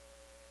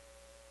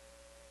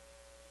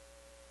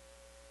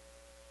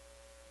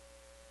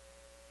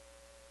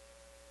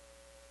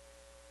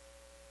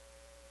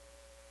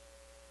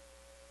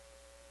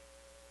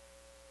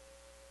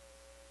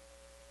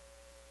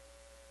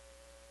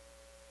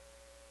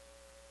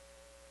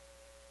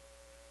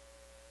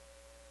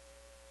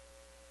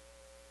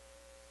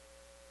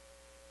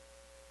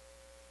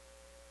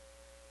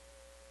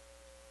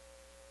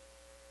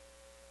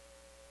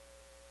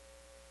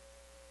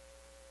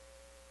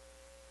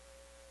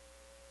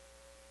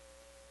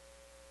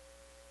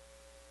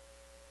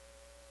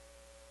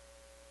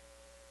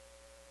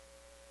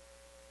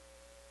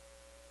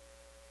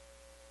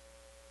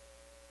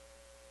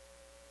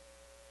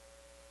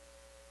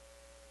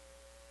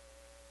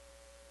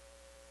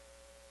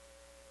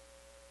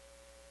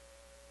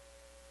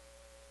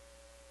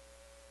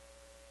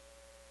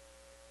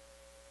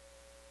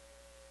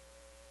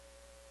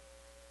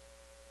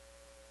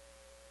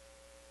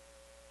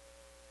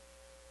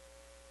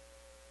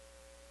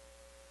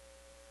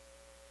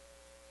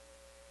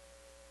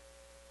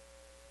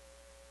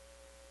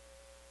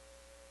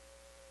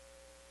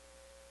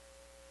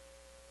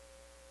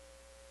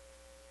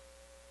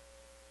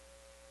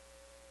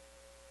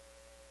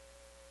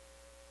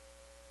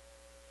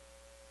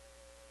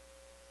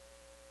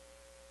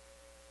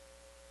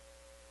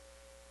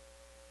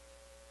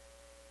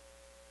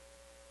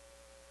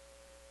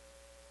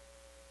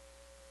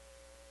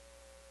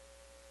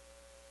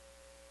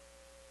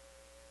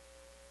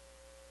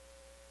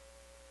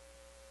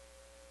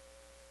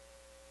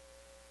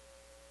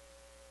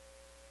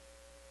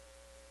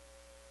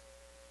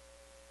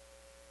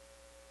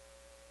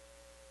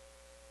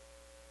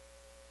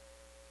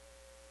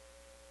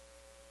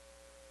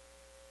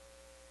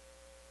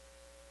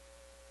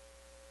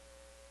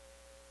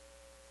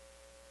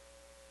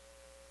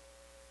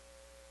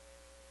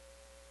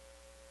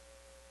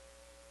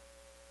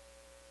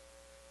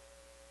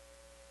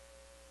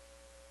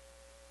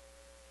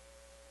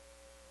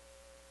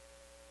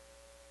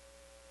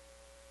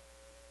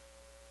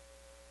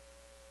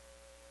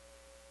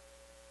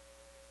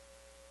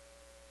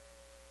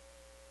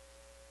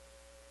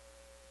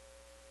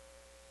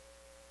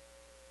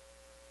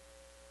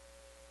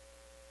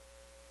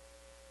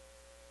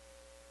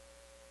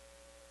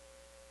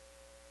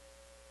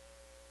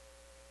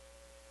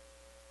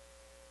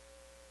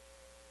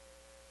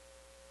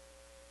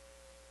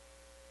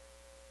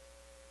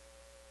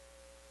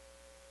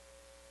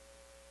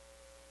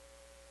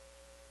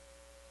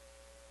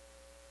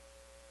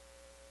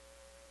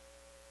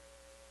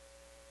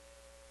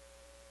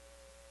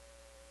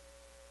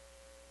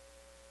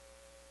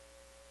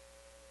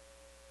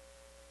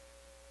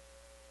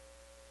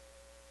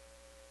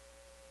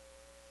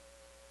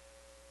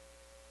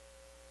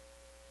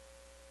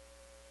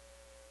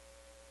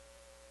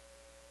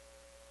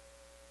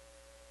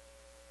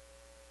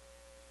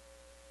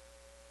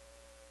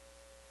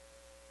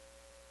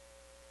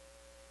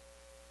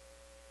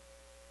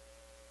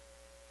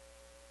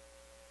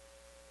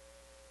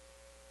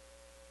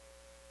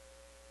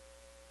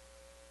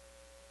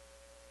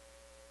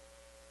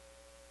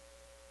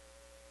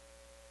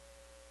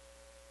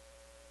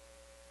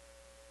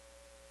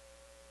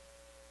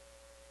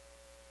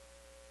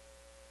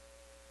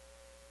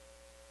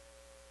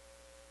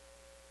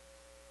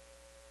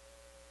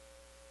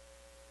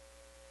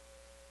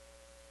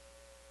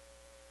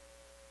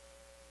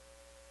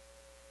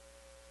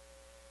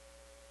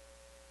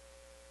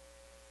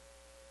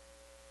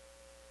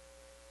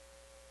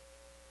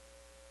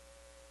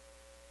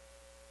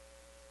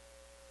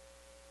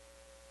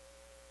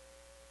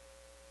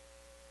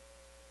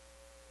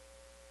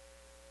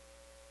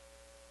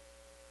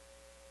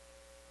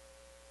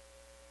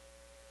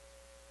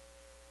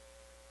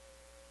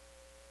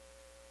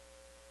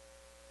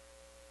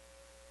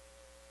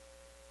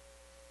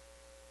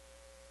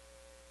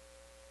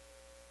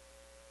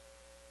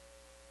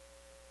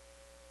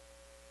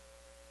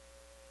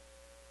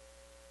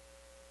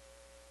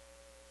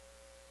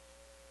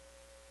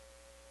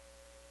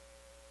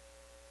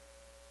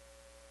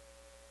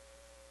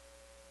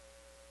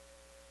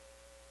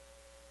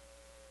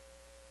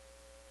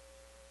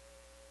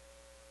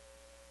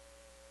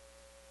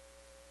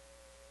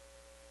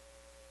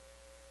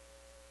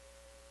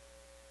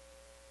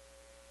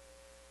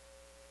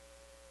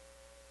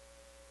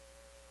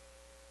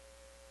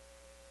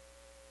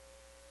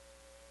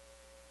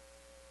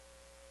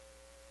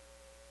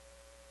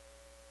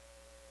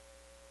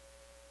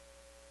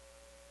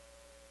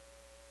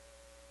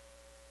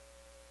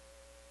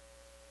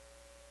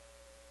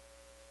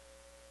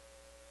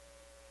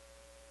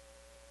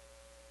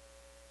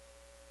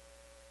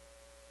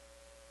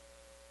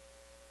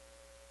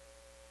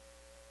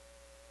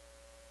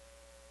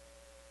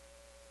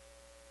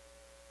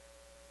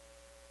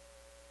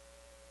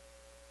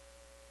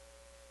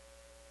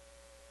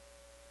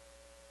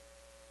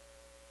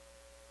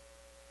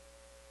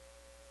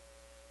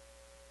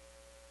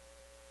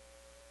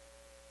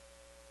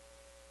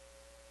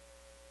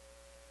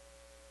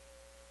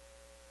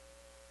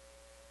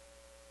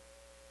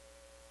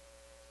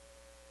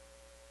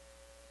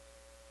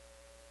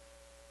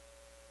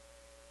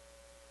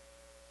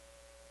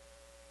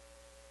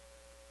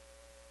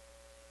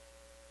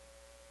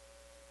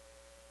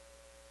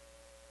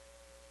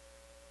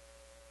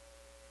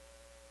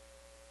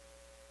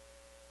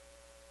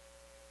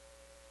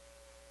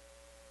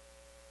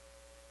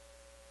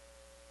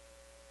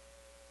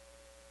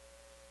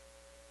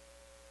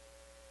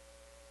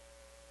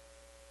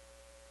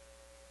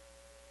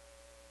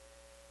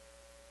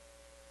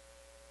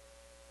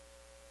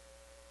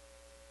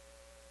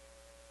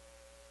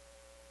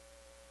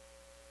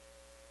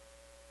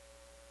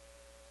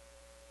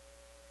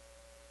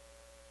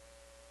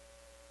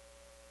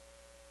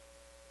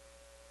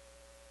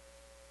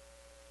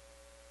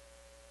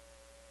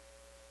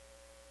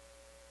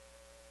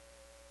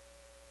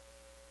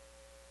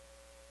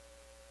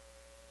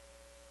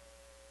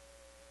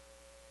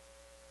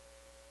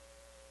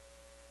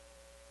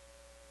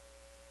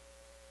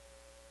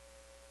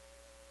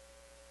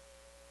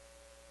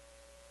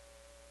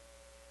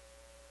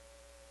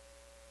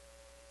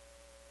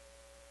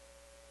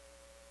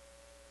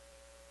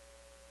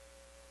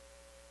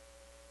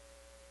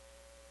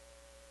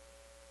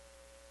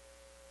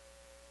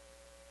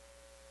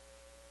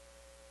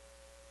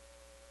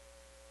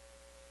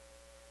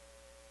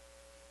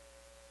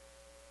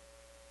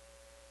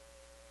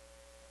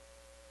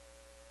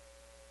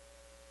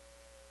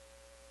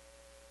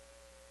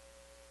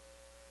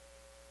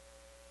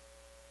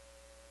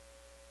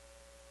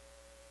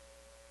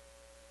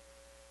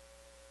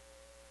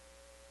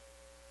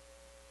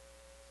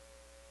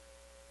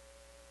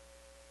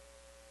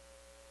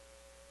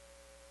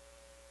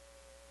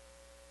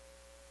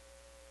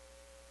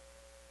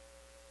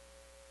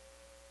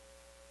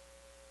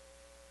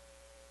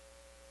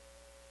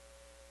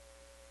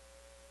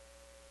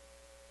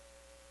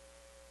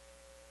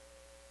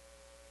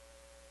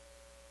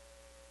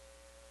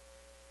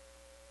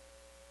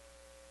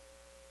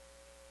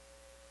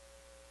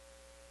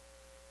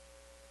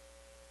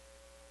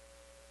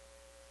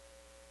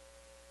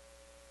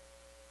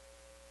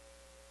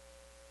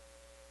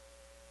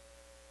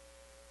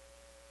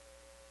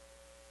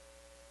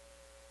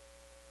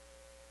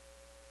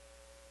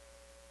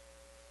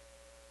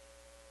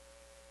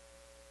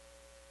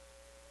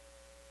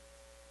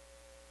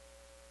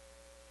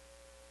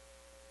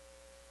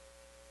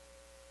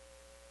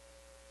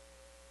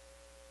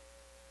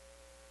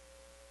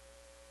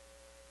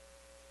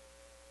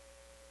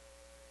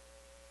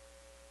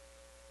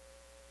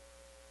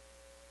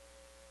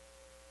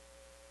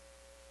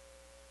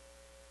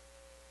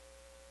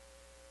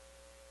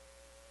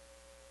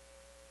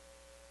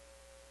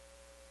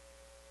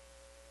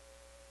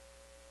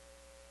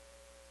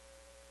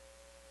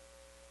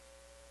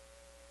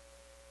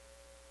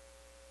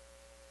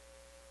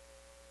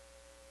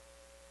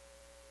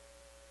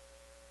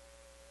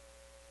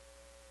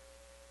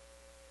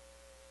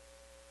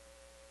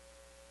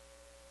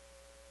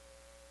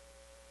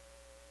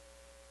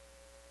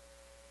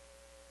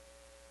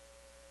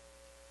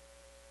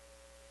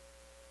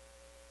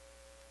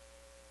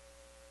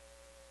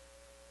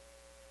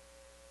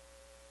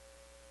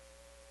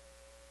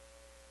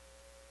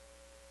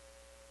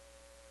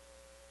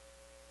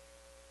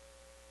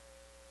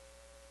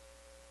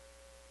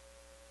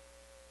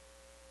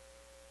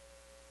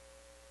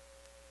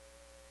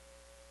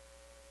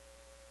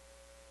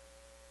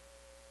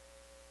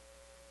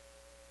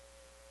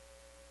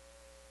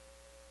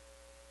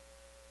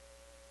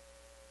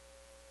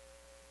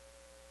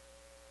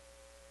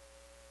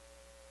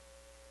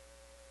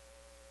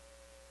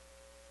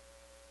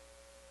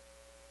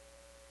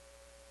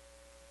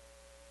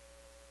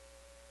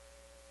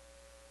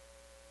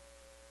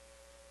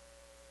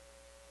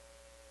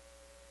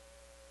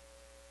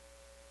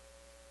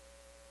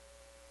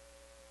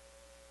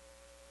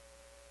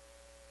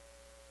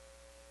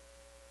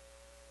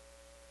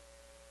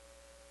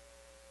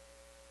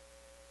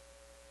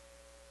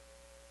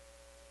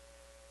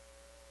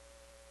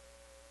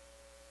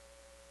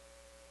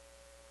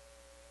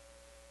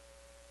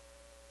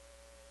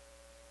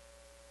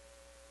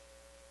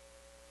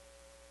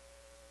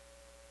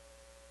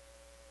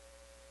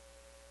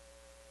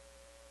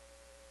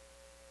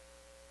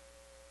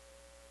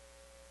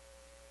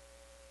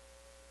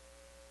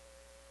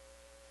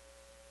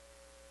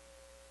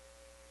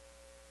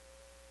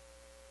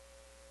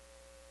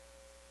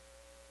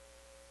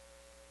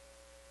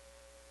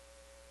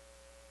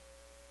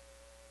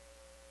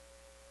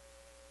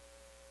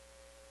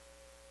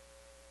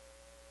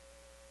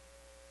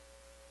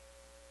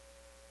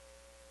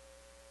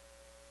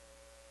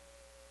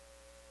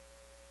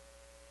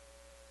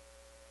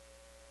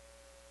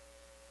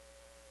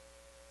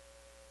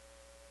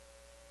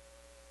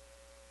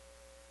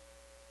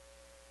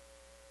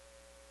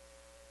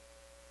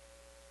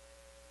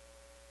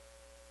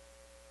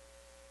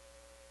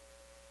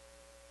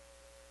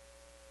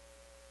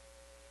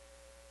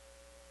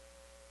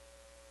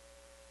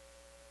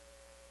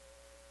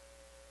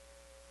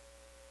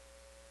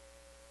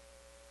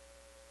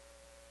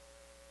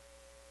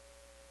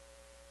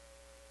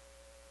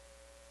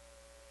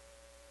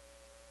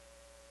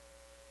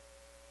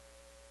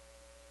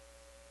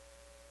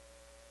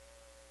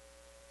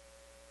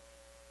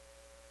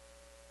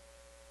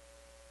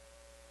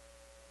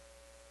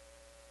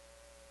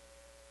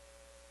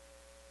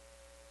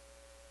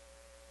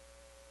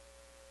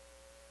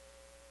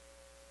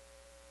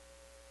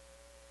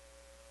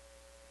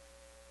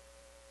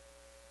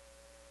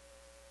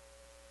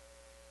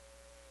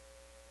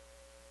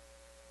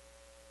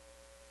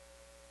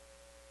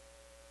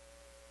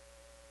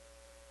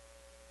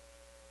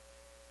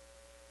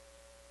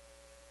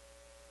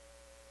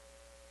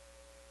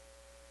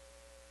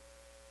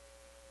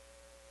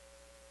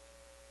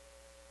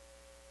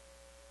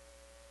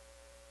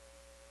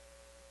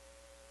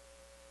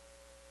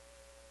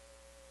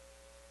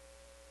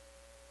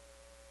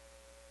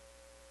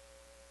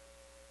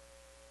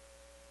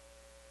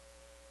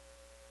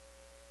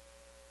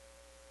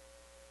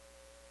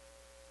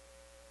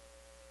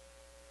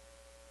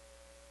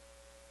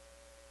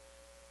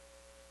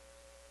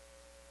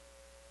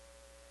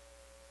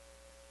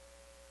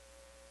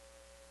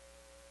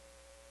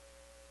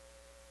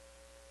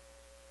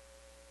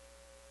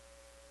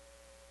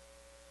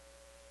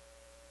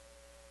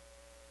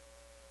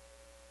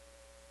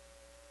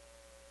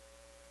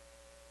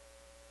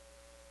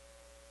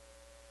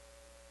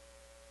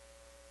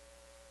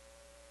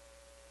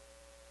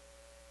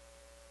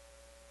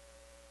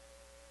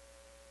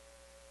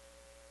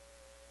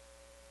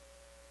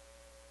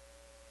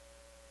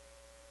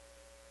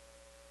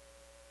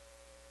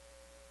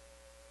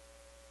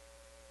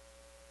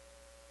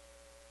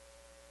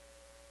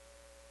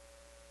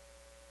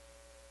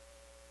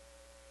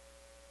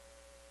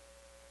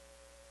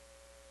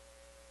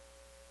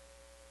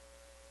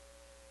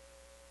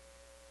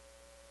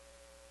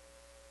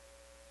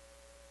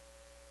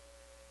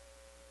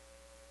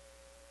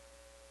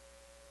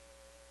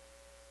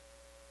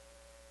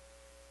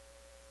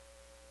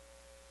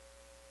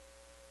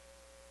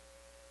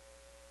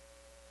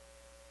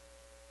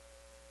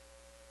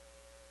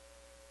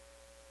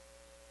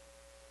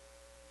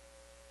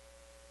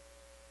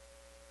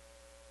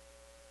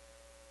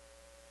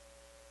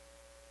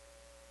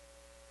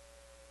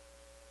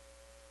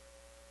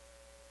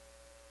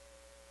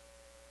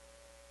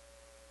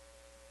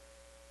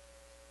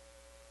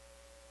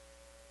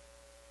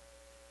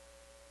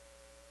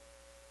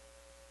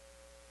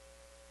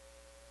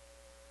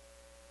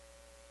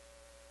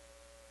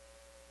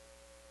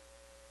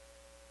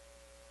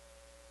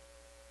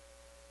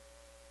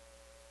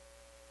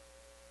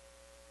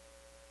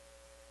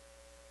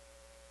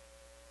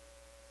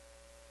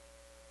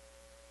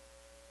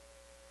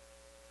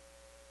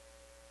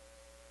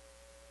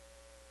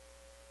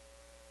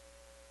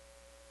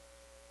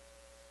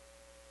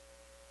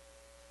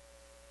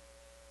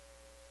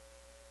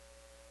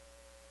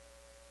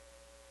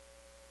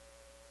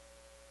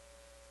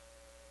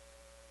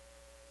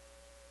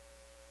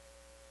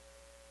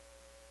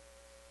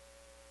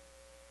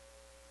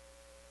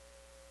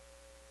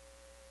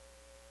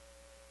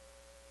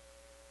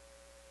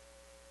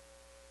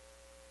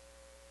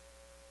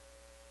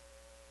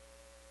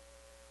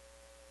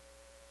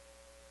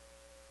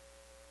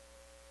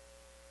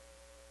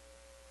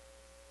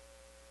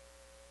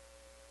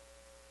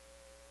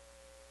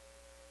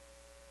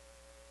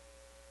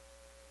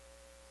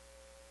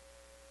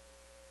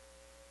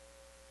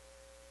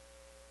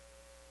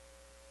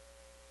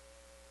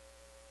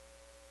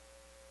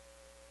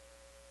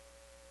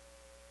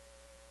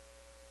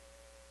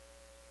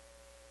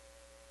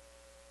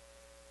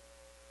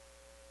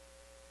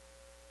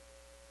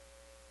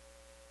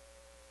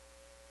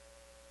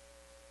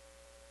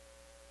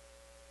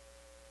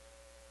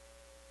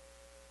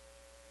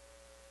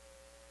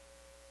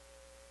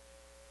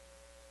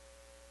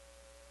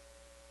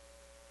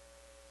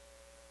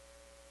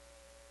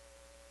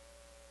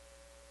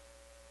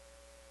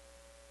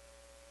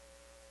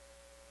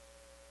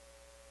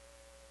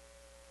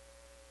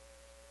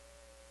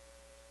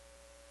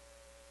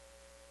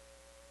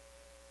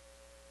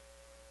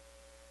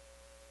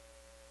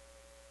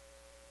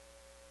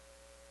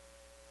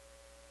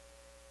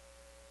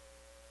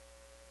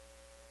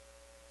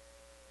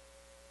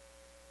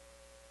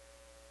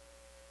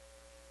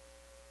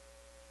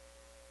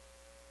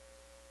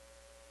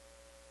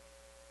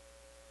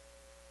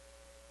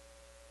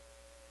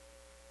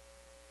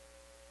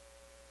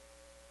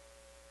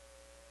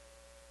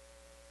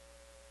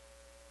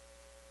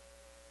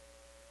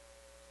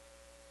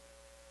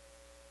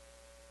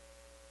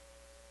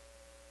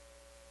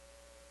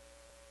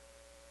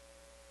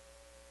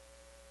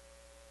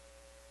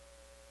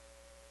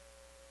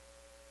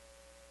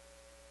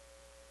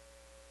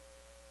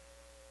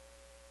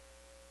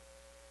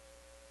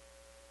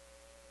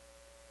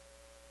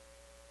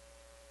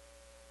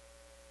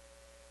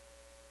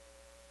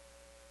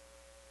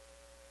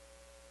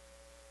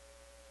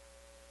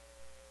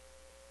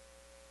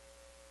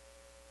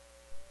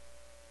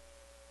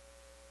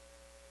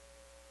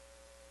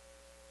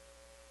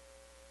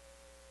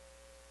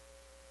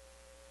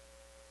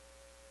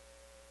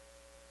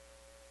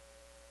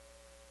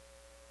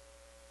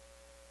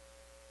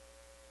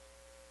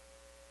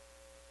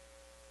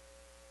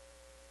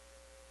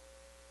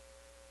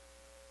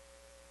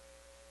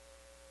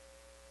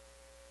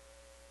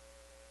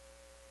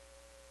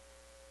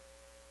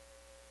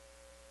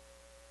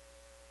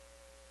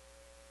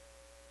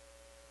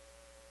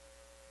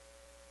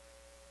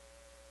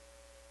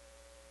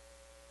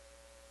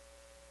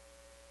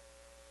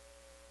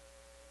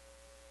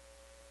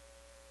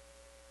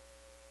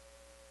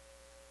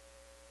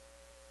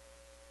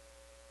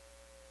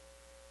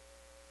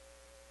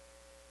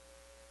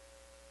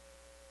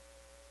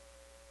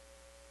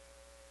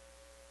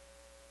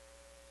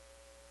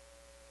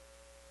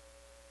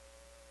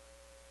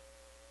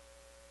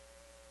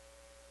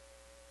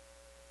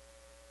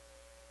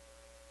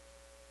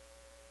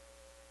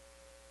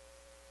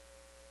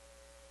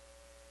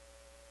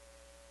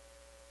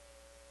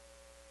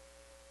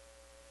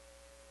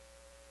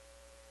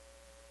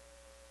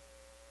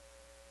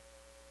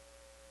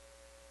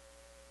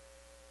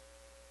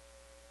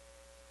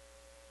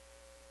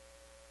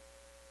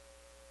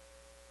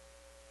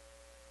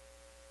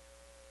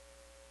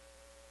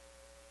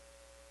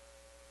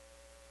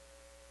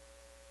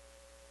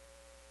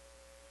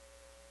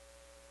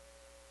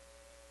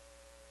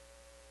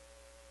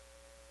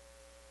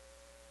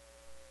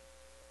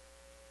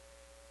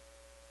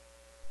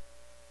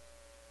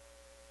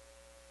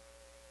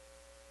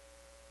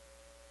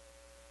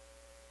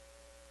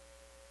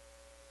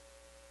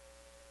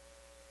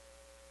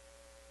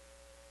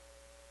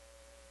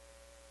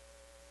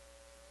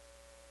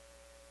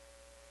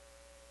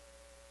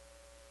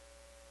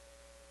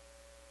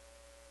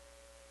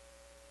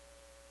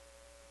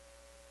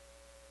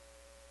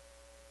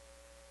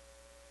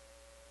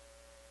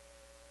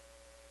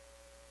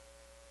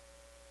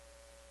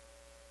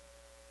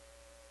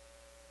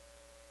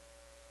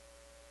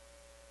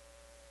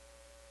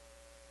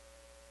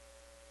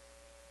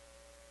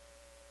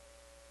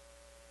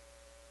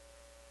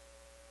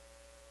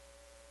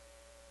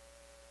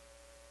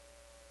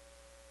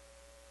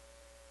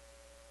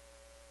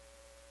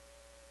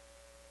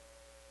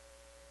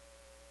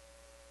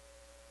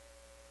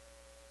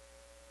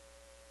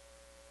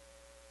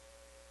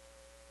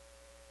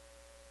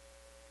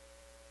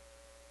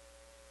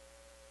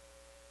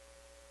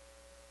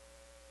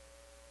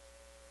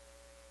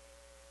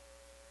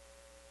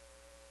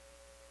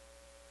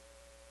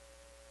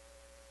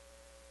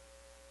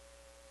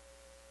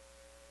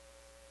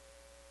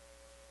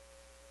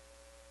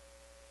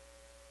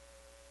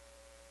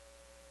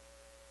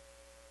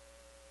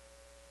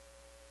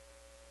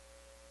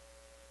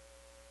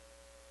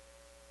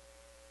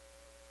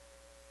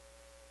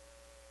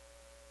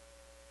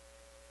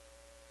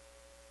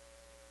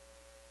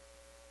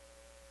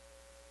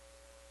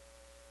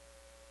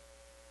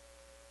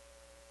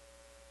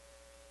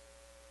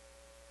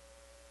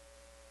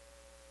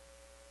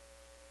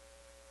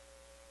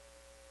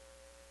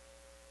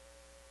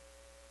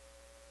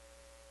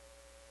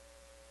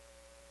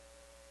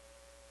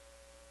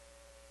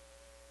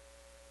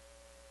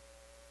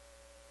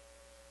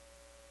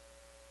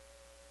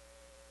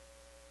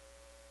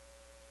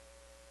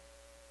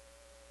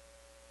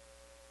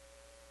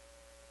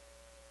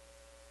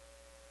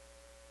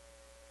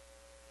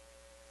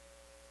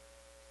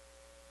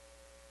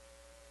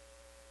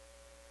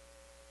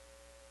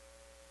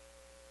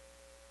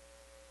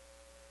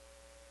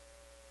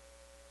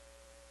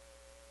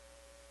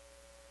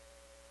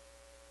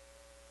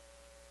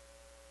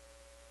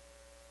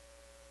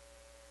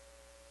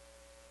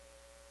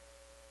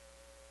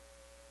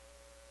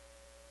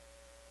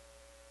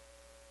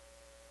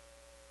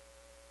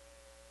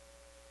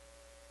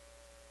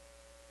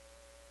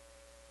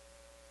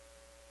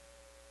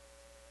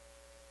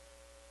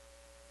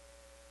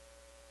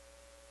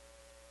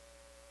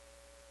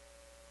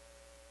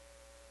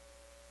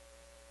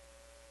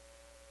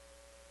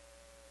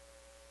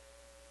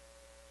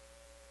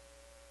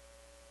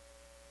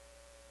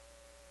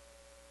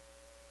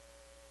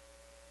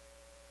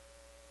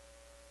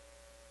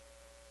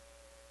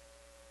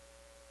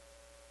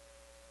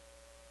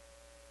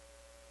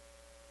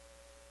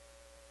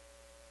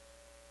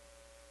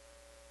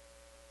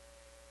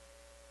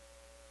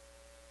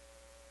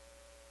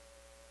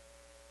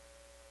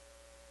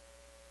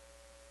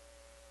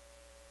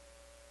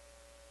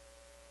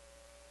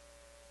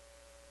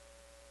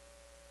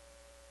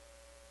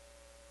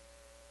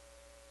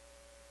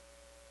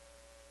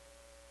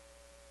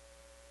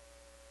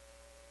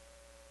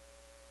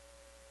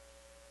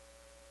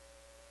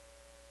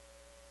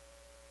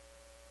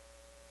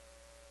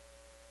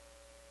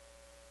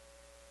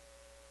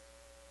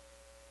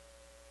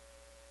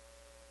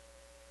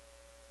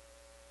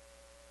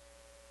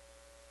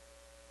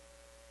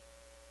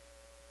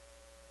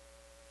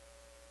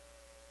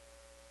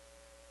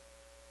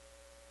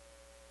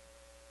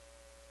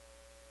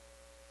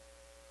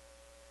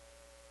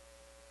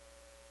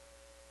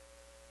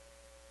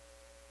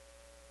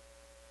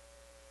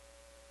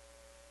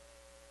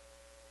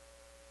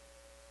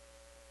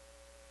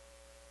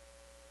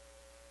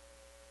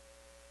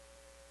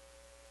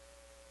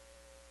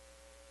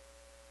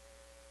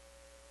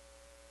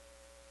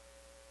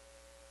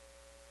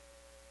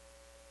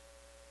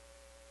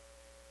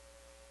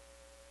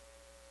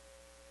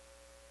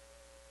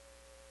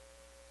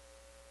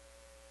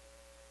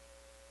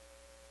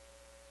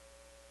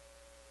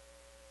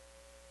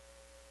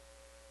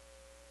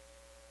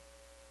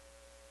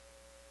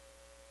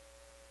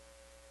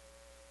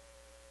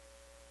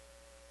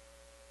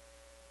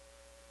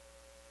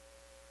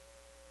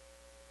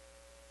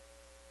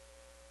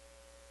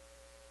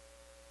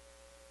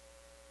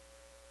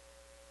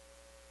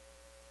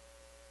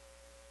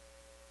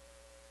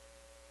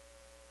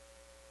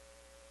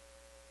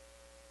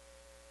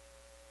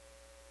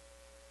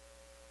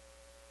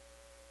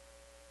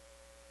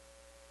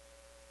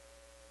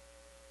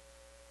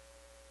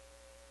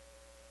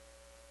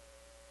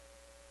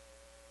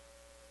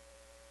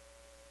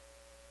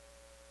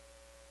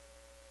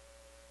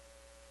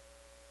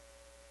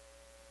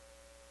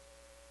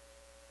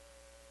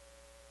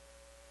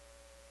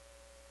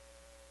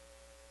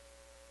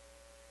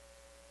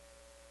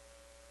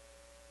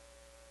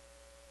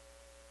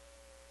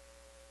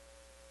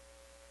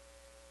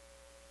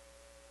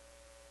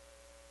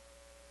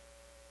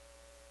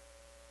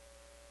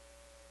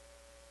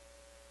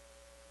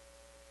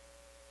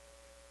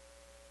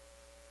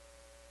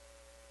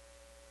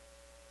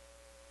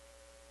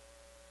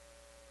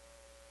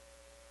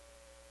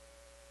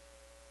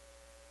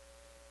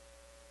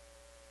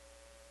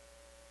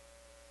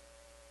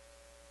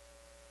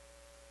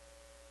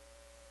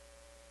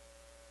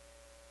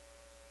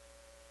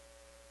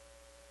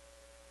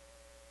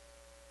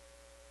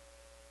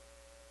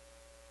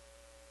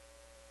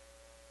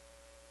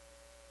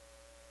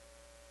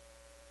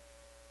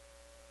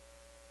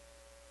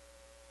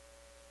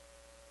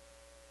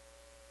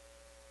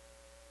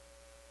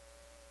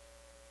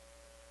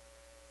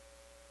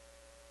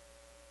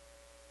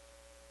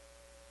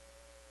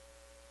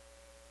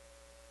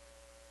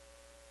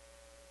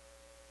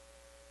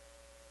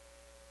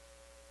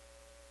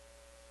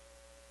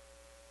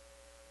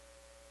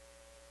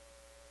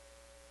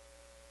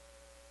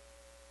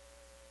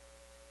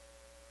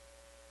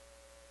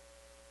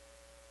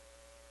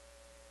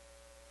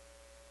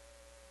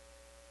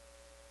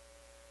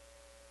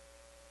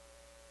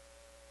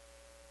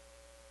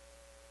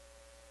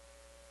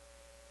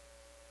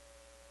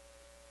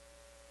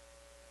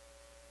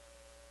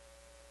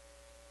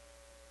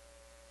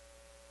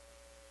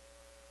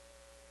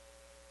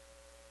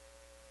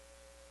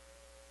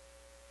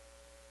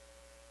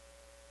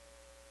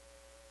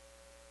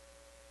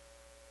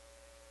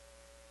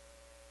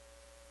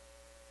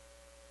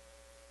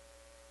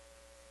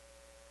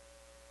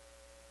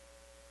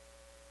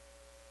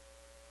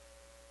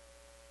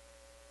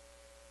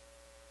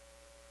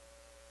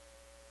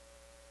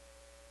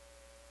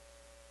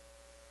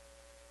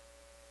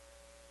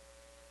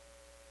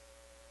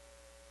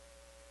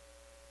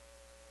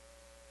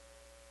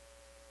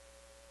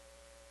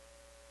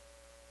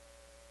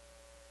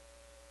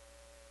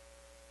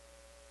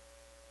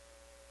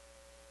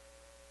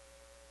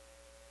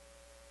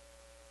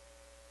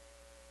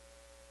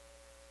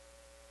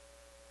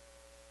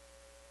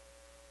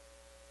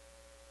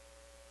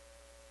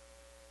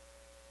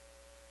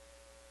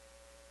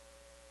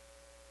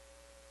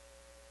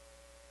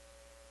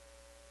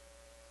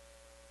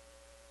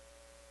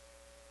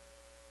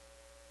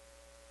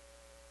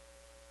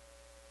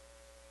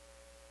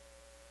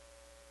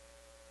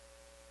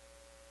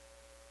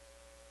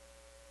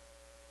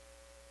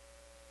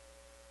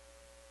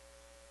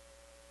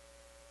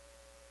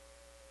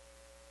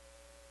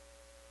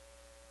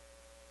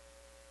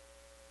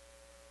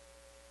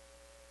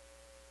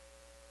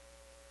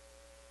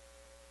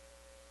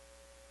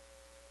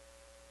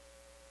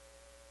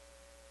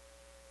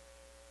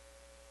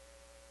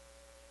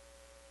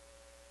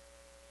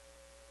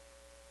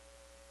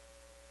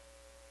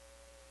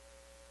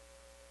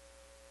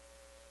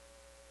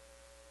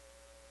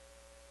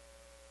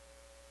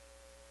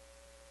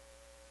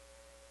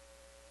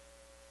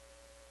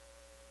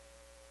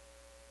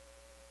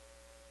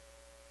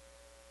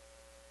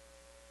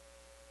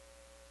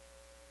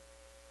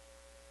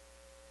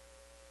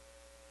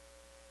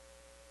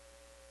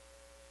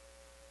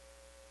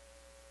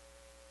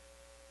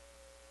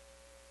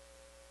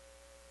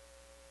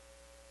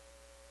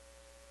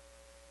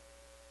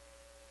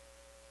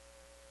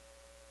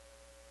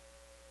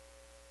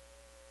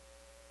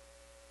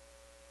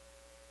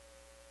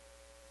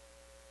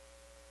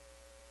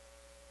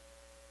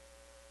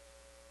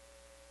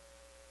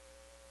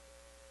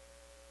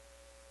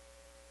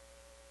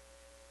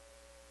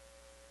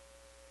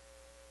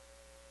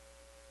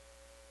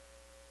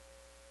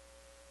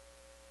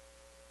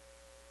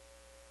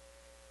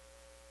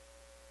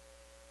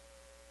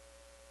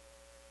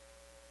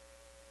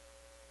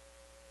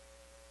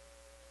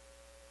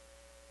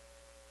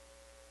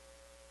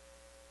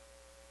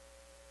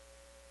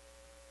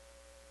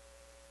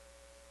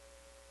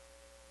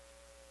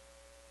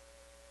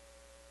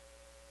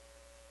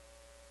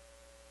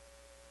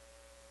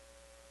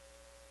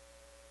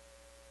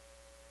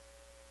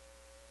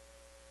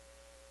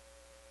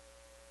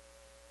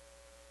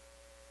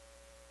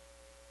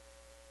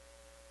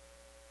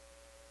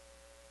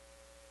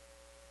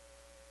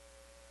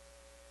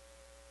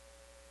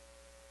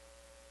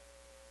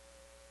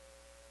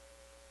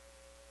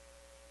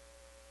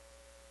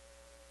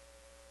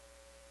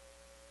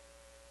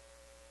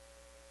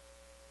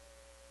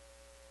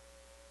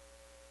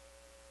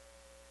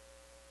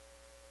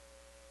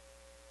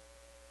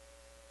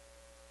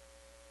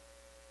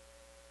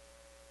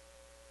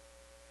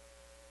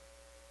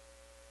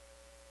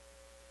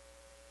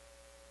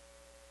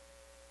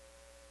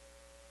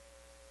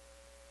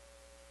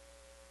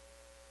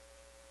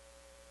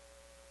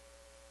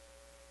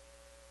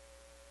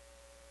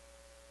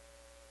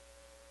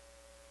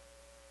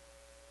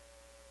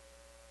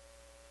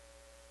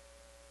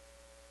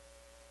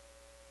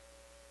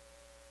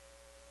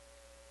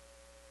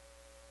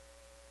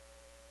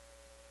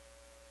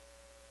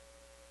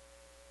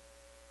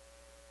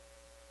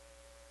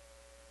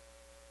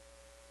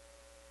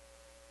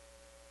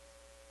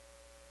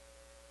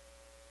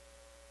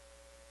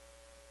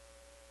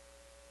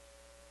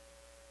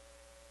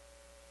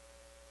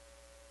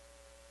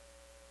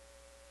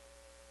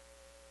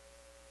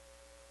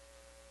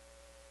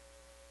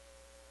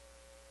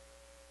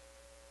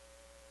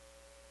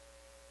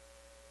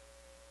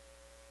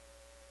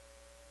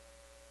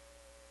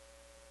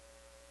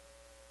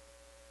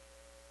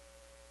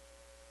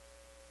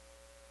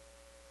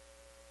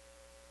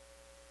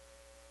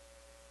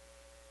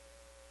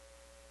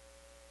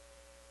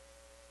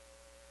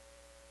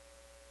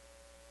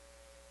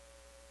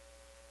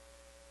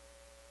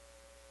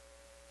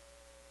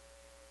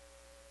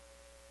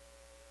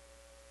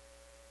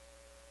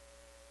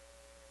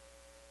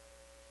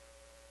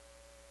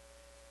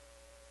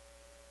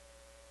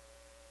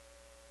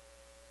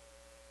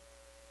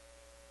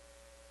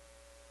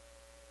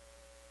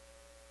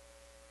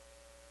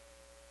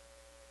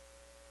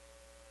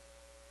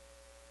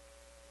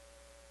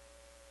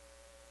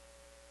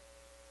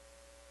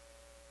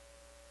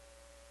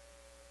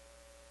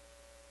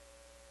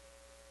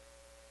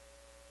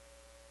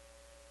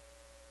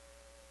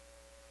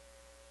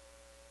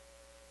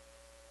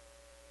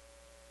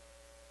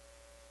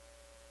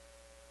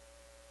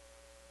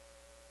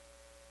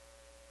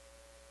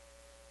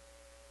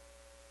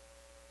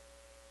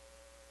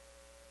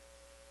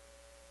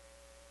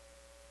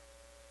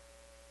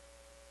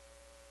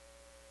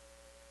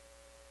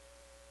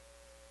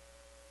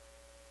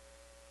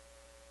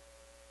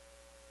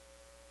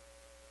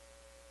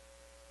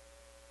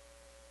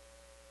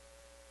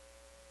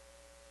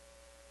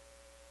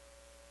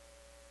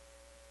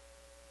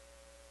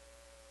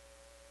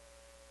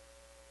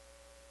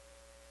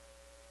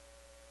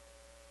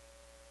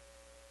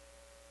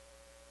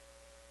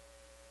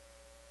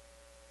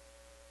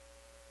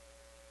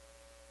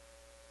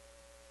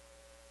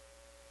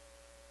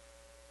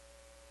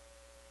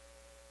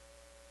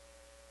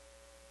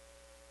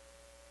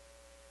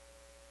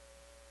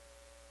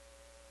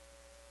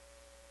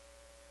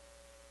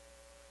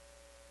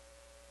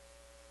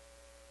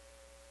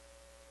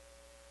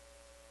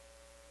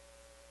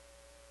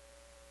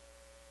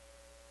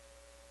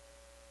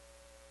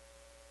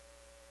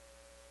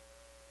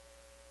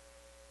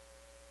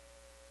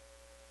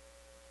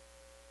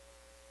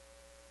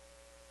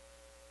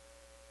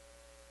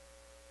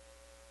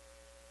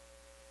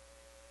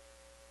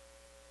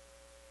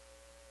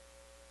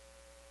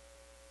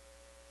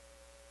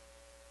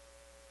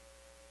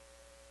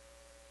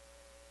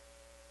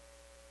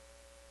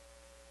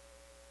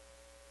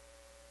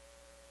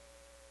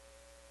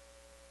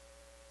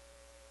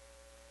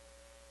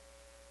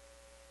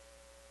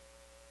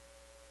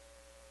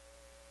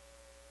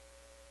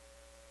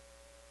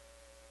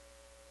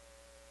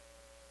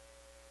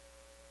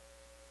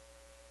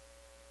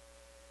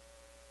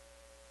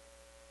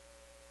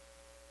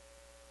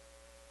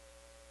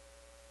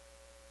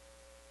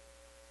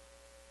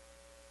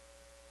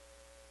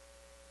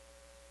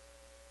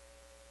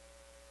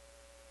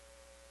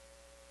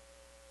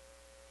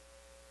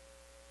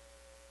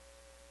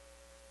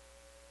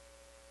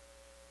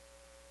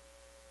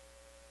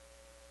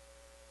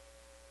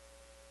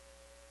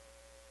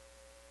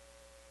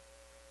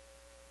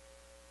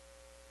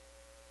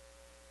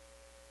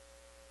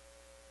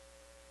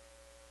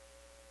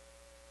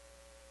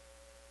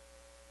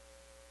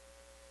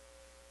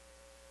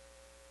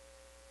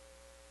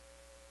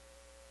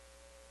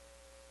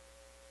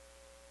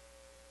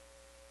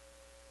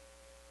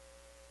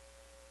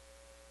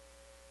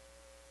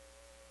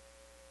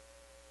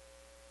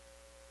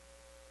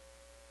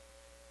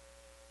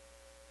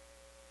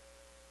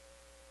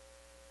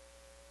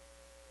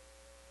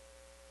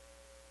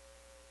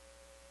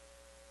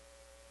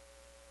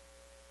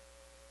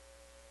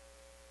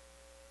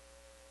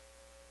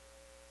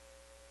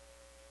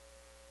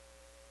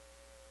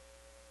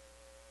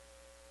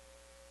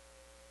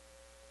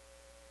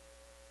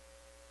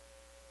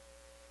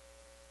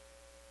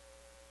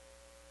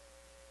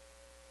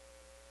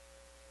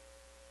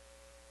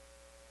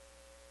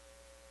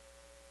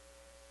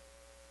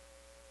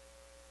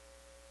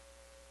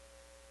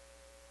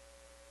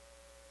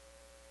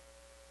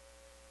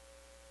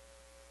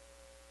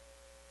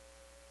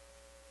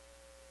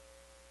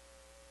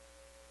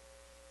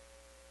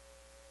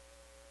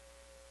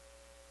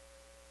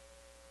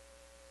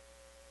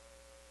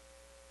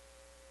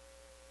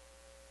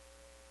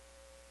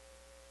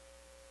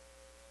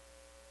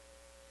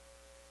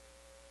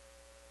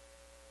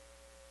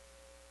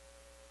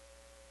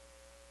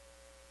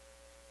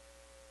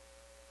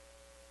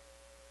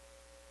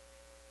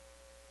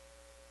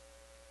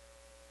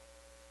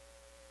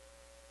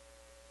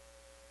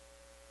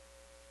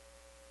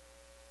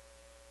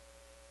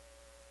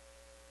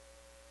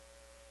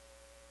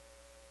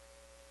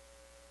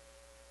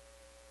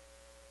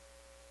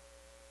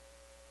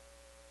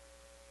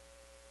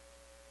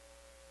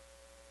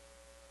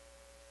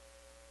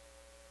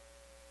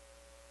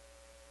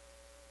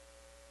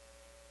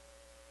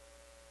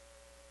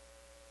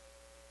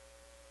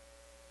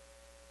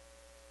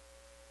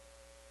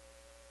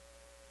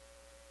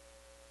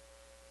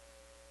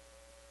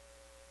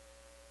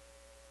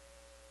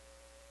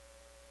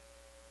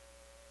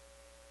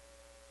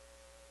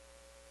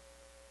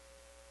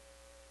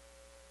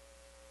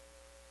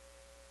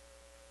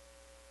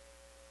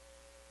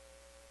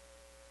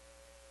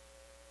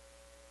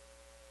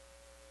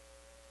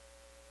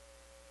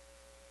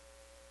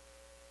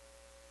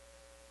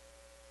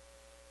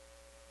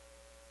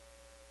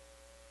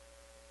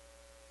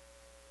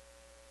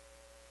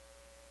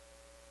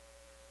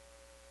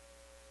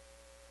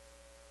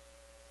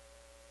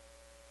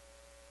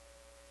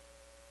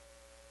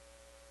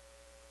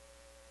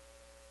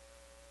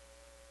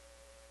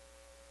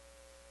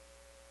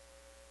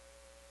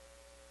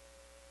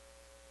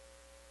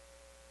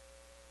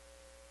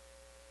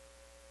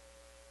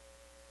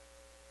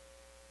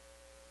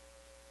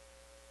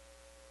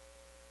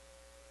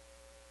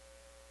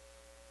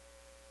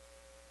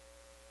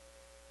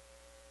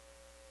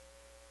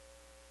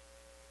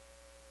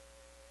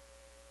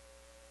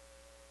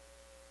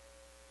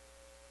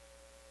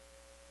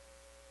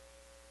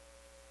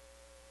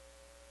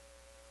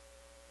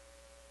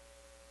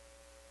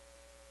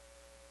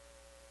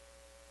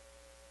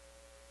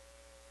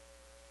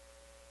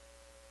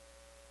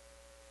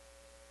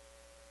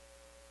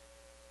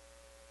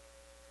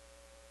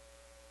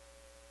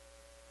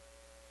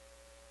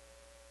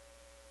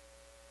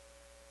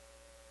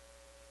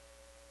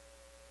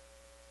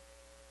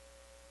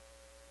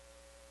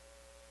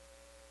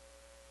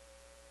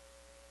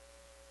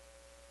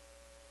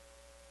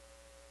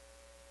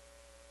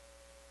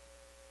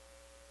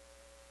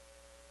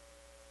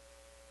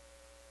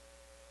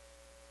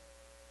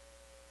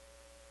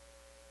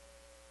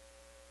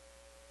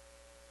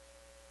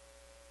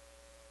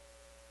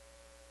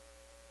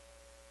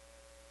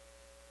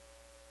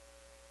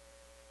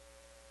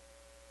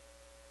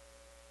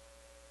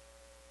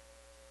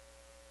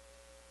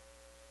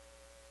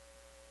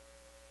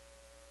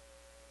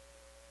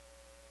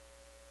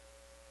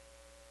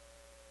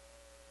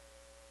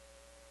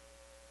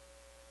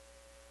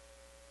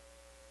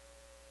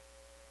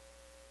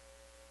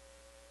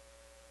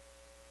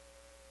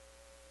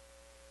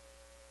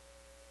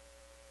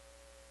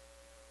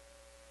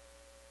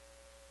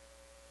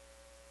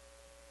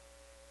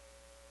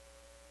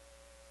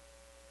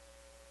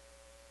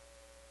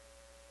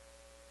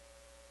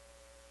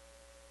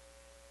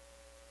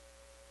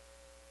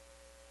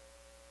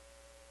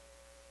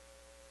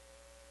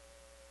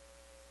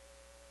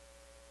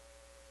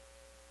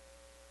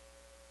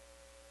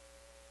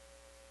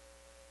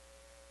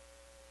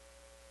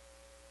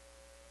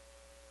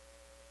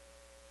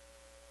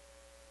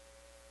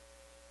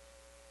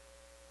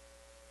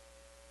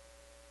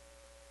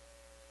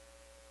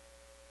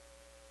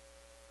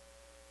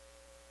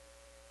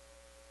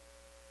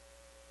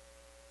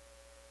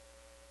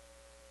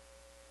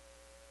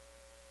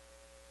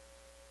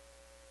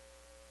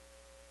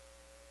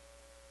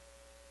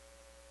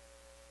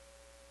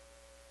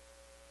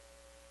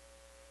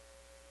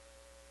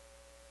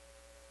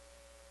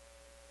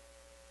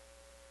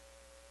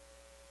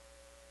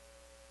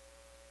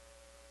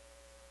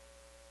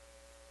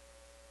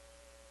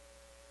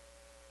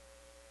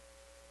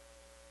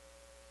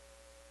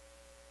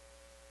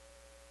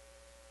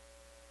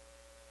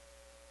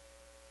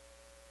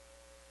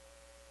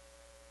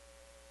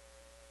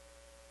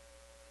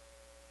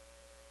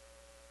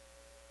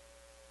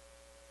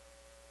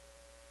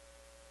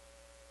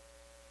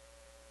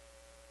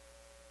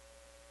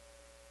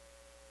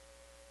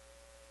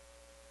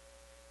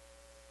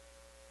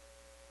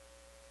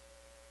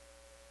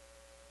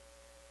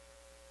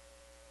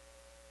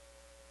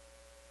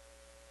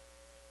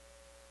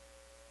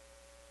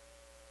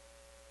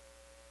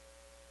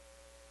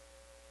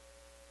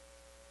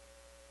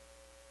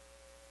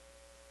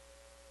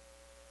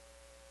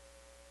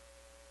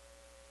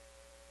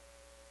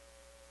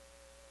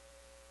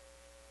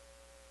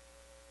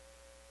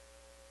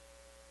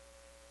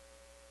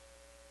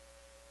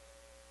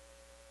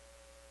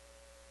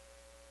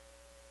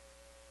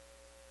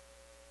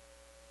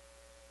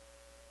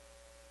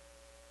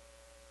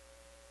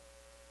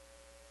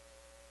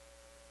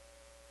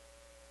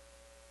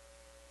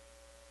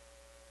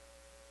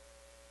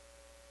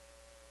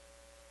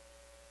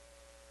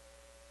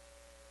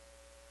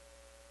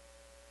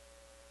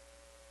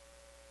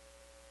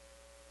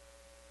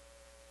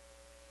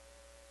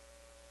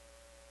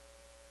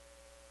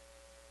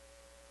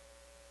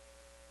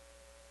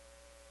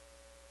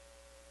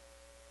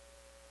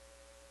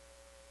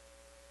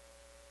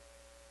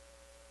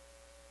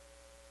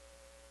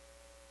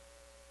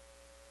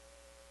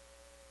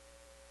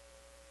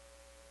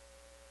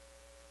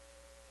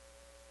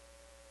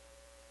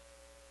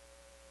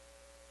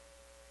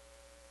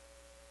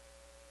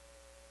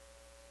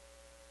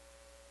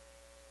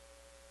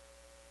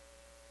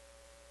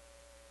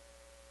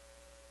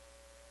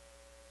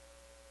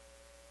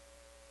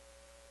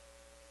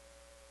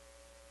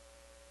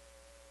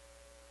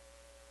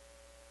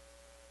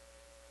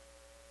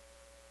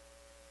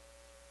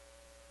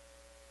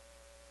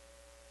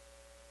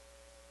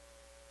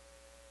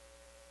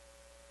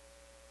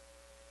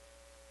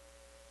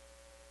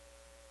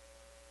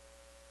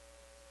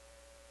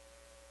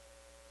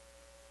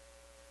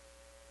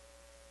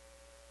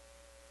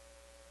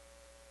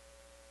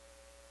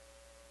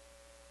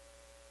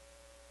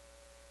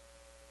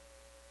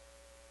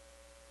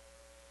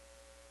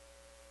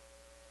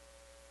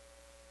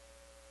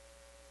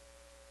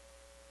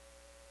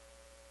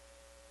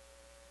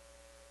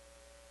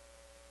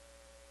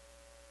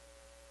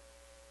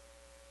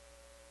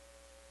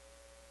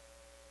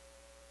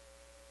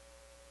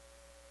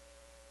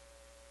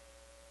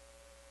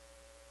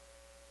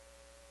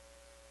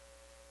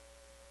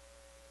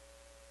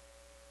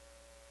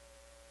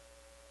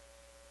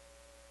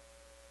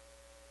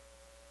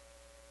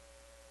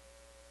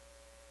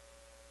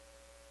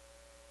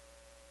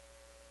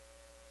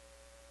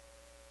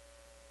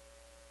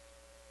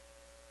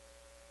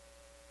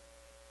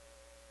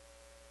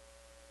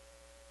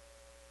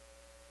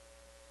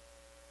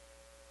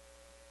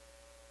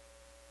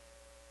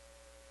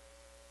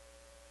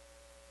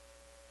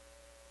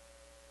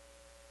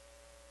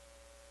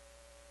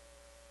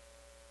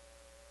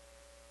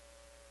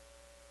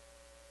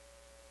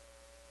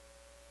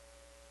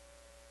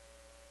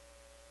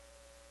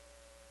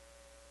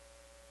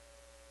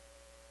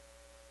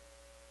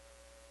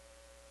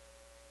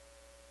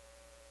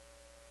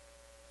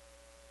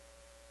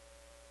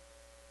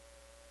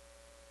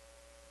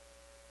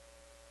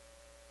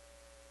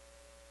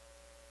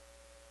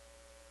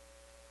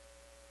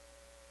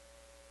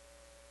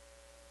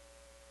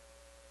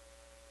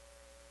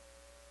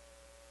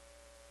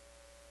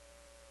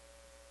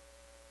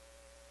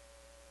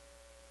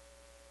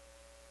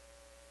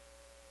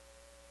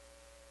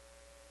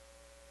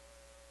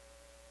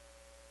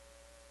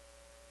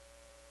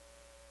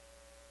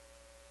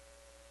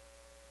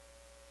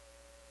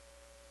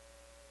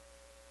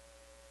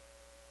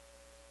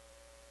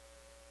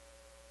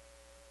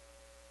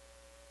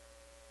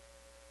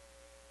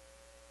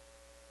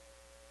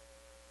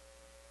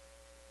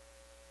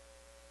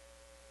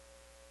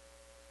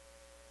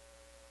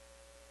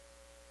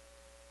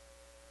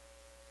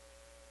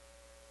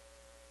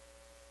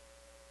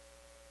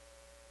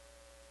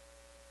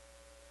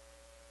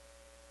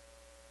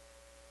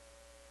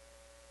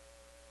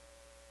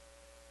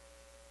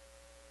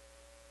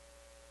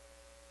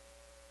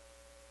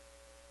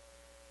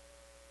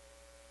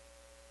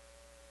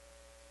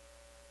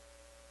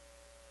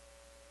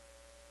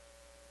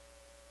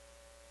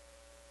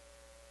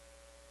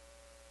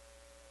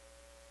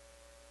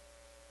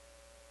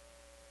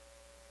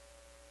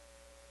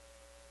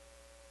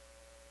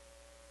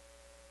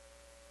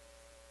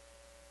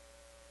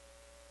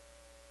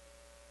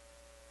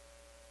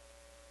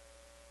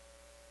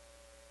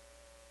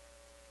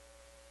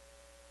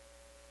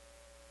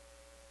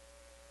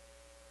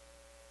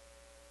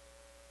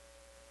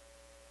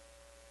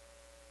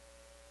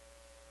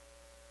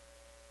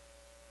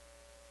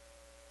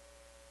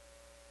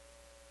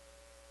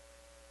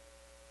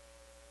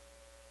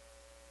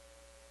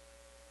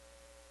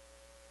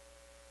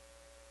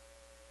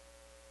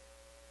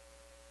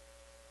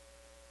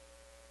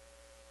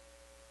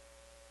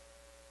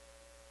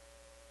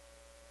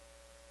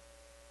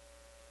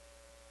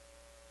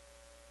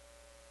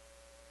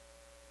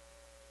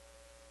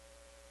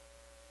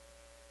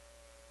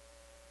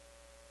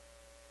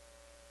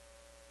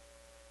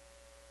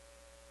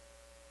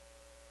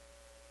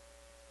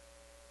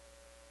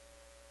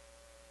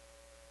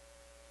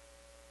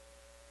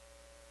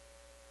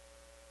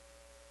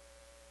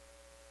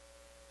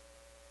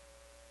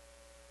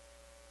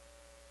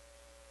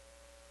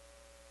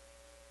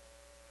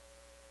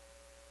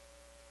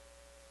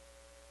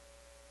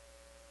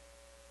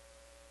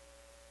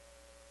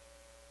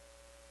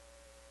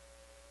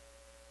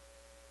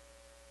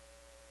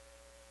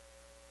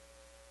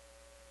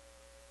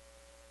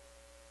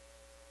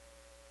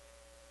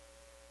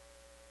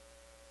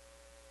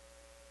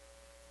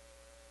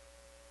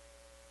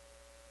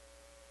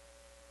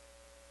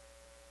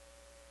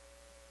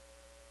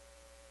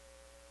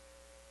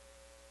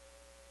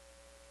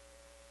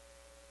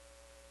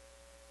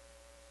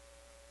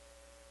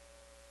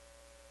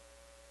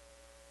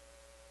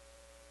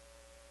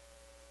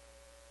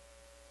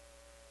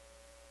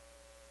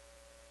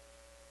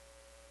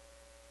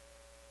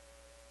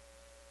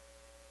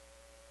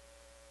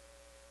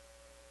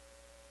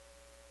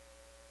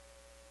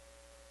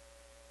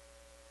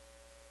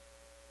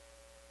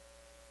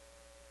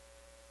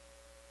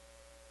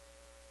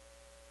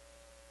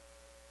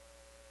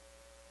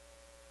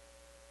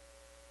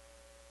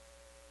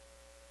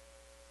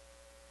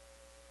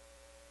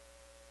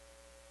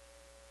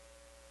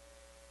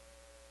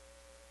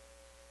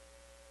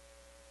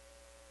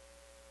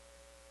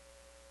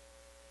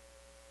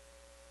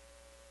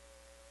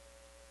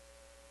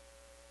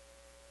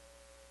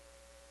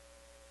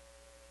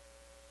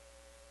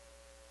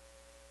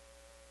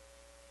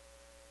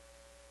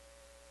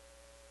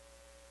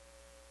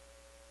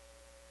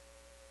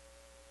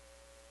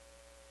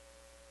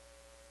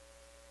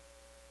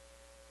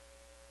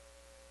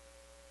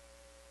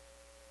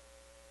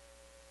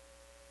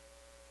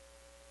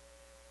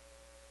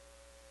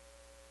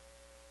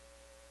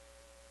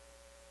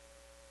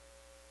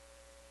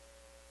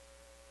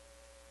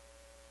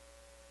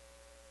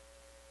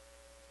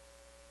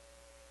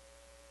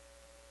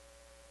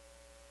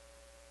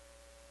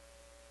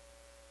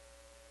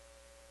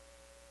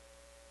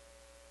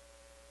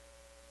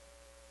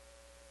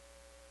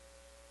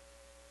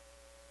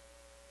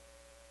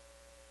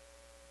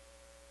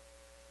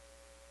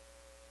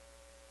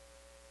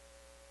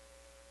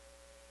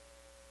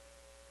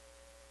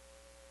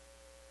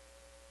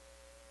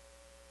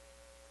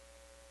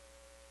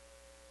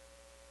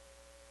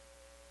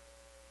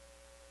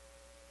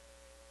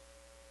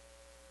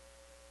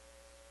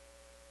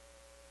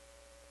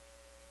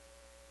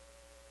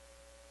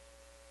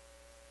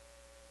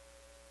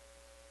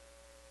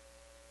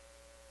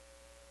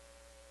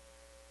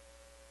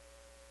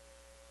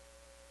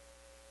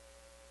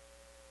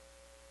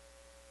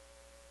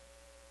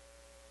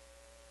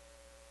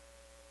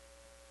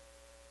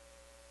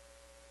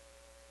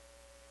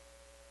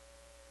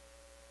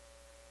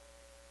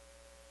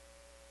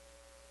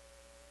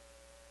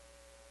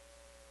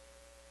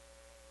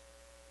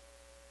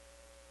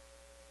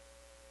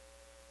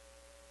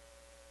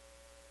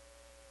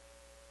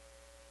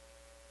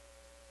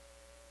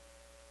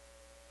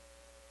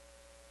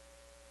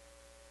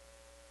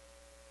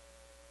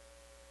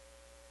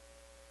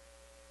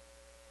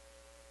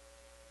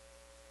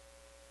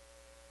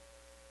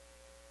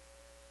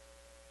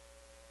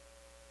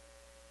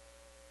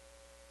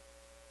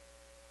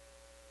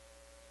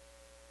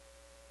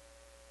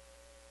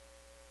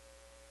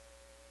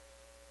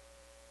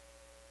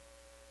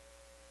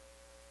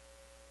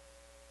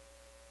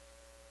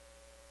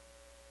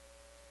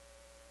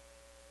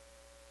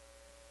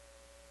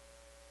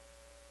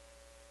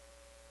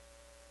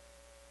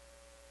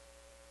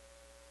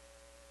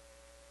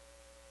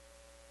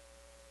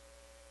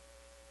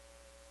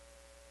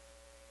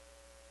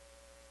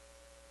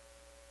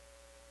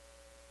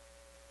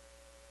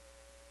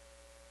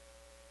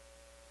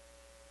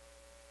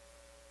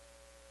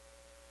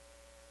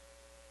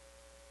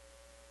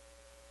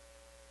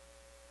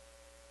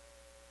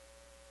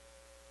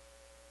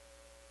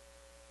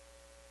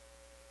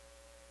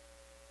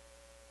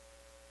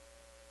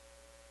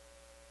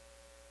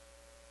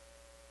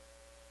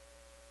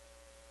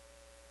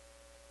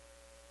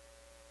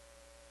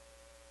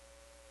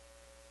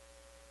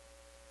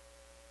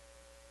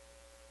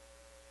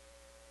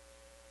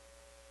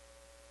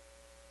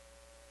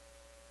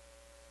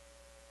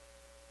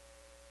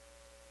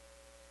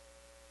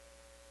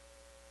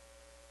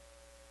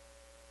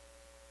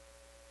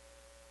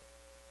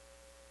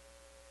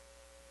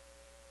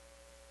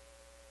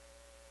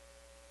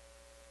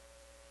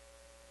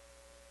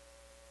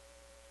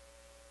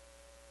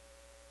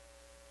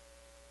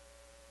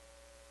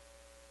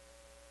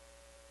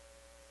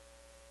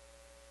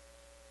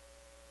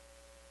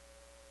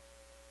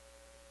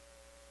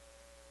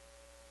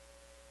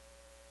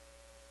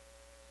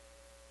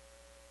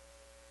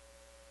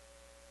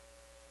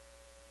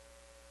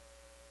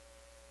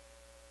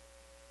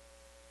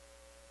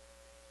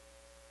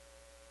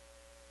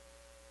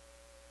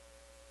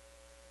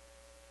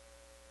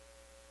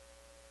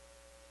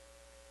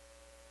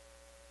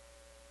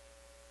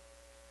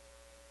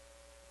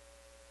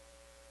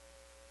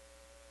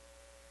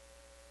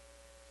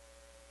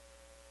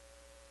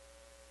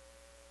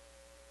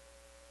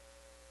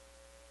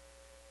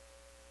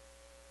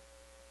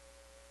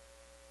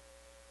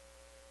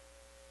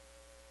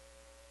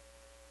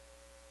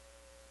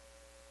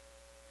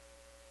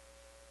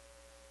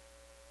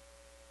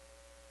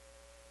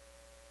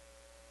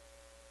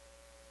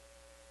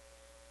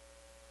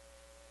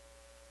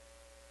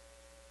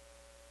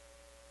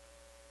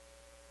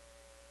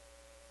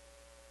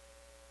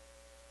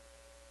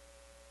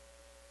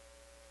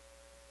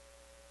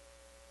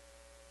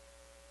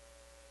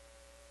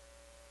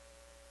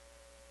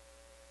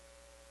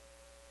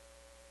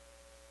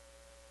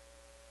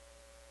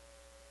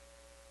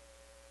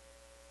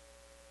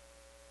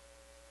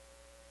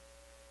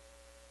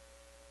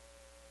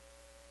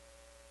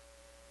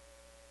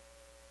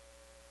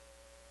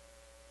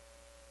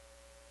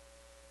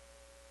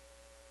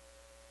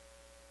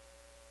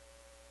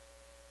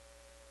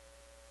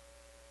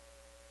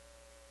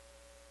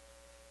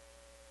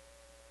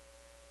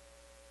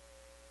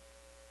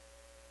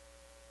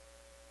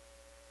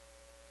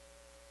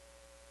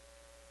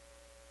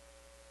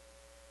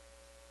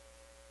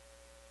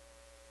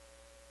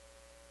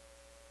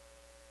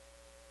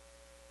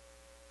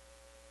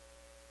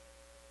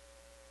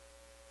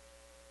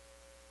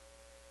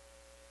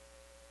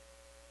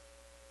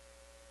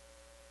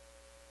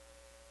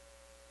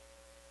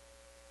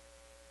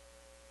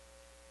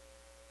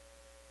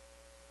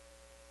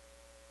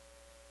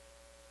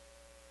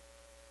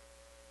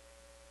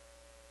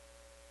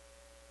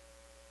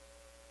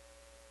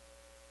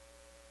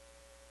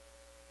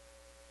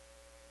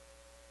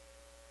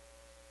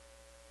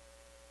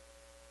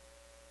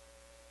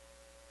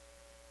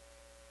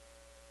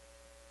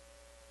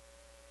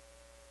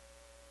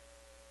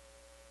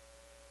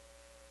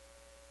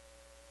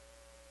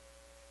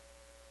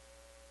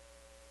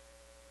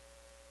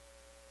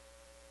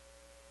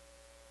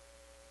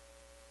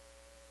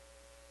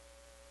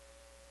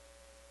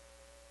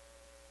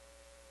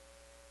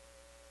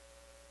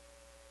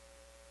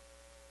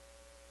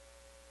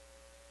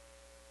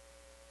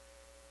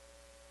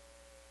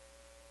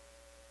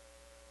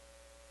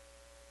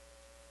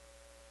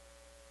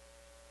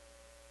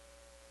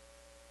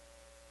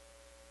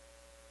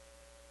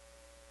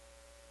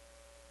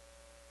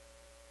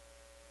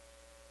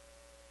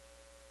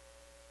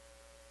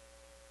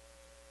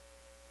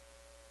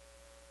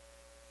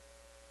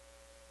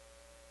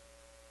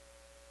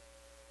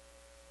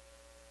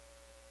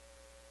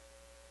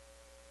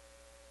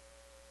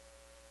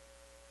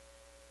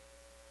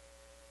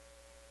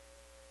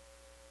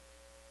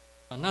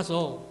那时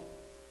候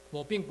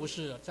我并不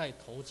是在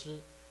投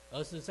资，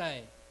而是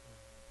在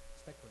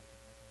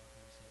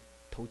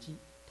投机。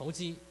投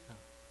机。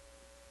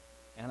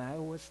And I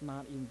was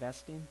not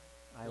investing,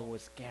 I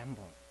was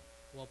gambling.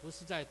 我不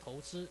是在投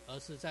资，而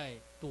是在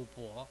赌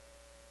博。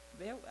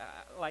There,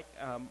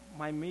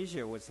 my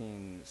major was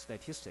in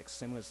statistics,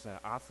 same as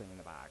Arthur in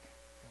the back.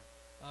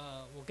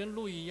 我跟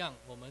路易一样，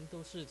我们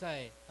都是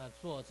在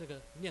做这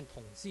个练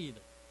统计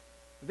的。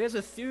There's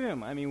a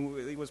theorem. I mean,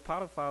 it was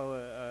part of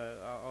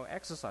our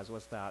exercise.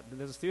 Was that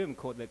there's a theorem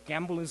called the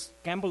gambler's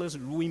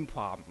ruin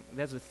problem?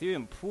 There's a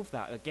theorem proof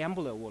that a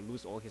gambler will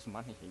lose all his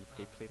money if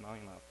he play long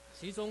enough.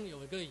 其中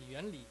有一个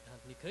原理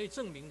你可以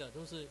证明的，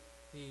就是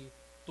你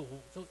赌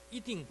就一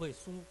定会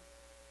输。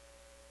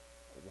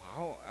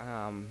Wow.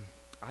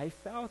 I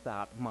felt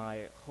that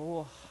my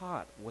whole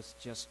heart was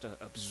just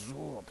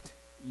absorbed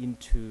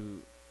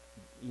into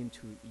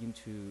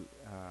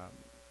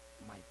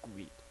my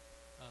greed.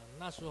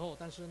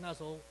 但是那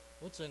时候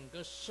我整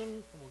个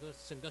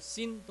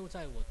心都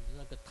在我的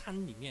那个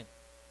贪里面。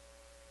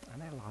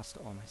And I lost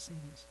all my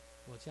savings.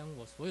 我将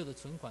我所有的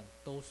存款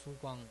都输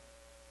光了。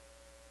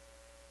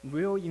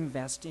Real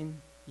investing,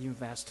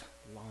 invest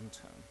long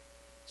term.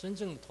 真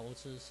正的投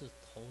资是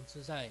投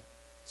资在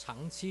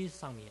长期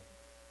上面。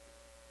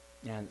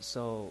And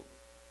so,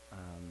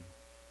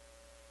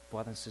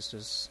 brothers and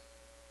sisters,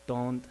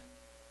 don't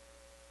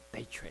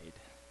day trade.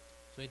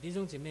 所以弟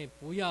兄姐妹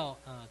不要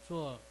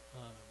做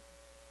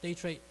day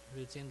trade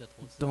日间的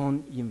投资。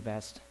Don't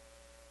invest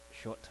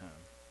short term.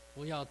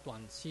 不要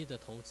短期的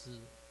投资。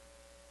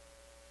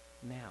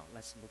Now,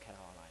 let's look at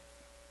our life.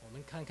 我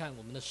们看看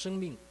我们的生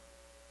命。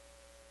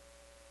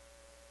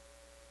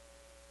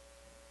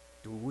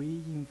Do we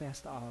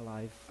invest our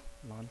life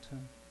long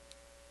term?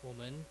 我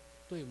们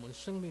对我们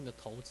生命的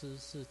投资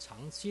是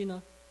长期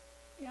呢？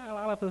 Yeah, a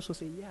lot of us will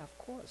say, yeah, of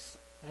course.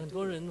 很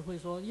多人会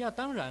说，呀，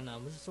当然了，我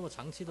们是做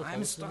长期的投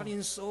I'm 资嘛。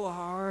 studying so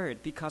hard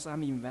because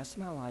I'm investing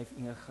my life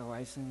in a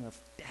horizon of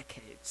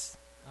decades.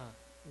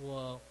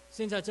 我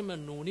现在这么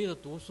努力的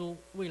读书，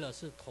为了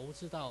是投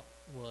资到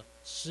我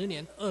10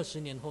年、20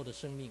年后的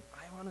生命。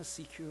 I want to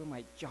secure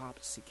my job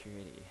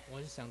security. 我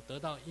是想得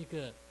到一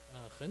个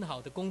很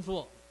好的工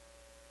作。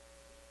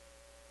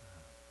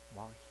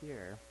While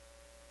here,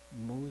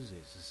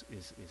 Moses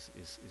is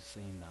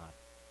saying that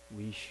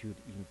we should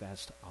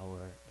invest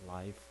our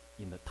life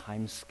in the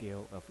time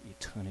scale of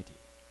eternity.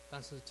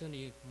 但是这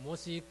里摩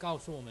西告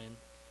诉我们，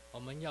我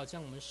们要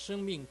将我们生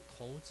命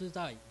投资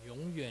在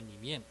永远里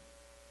面。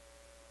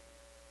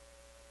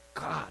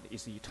 God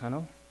is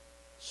eternal.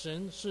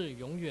 神是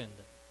永远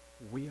的，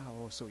 We are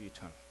also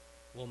eternal.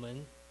 我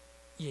们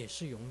也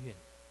是永远。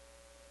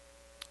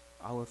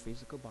 Our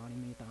physical body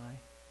may die,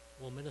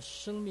 我们的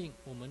生命，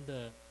我们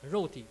的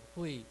肉体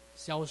会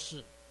消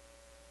逝，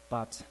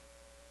 but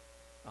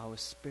our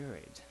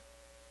spirit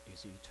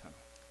is eternal.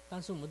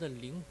 但是我们的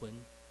灵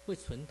魂会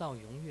存到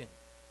永远。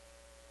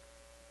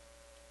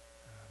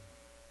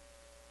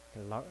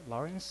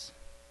 Lawrence?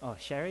 Oh,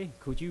 Sherry,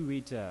 could you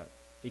read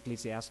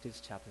Ecclesiastes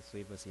chapter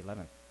 3, verse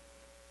 11?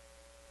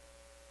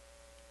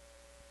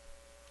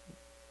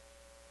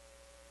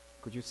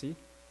 Could you see?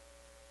 "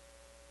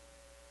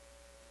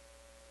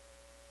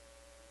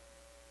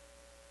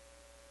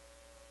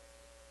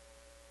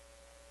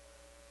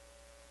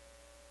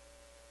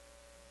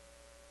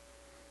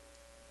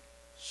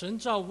神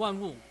造万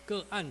物，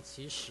各按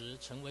其时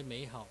成为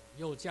美好，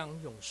又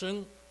将永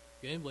生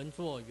原文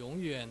作永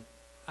远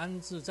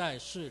安置在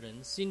世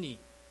人心里。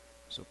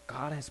 So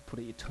God has put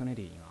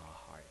eternity in our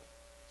heart.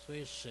 所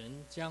以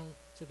神将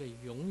这个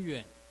永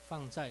远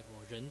放在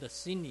我人的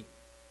心里。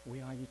 We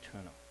are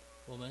eternal.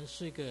 我们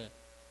是一个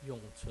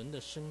永存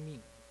的生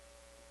命。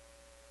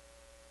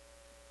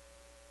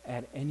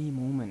 At any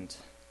moment,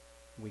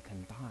 we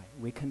can die.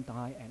 We can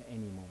die at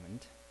any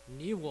moment.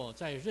 你我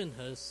在任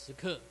何时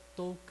刻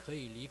都可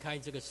以离开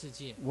这个世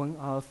界。 When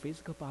our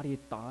physical body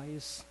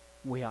dies,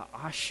 we are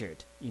ushered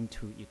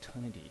into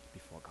eternity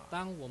before God.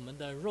 当我们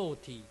的肉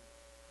体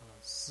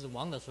死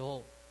亡的时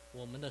候，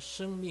我们的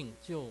生命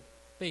就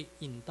被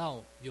引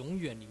到永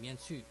远里面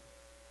去。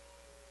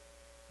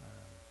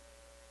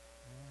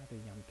 The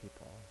young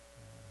people.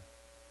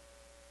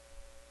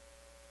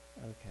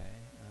 Okay.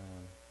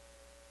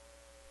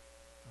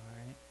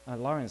 All right.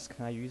 Lawrence,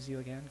 can I use you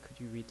again? Could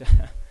you read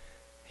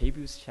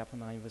Hebrews chapter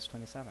 9, verse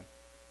 27?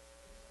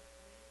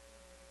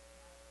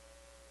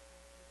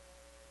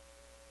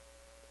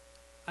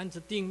 按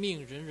着定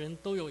命，人人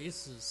都有一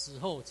死，死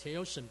后且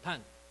有审判。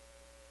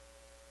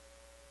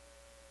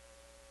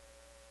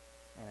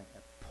 At an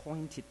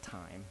appointed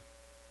time,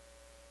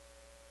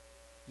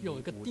 有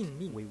一个定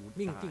命 we would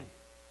命定 die.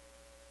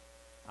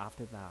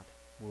 After that,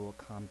 we will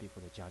come before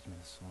the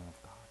judgment throne of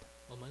God.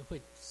 我们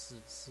会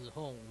死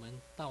后，我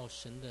们到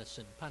神的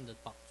审判的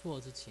宝座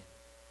之前。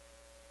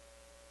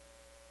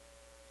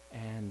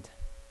 And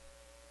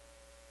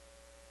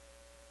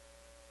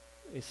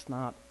it's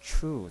not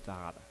true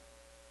that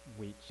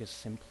we just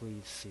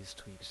simply cease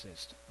to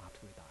exist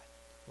after we die.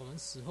 我们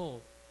死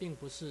后并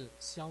不是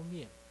消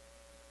灭，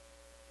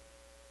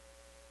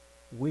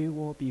 We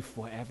will be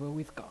forever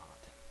with God.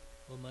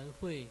 们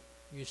会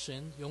与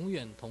神永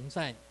远同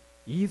在，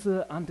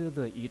 either under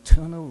the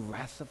eternal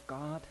wrath of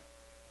God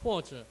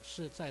或者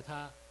是在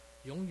他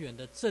永远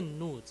的震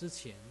怒之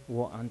前，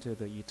 or under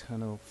the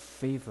eternal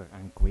favor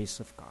and grace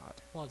of God.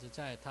 或者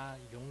在他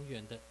永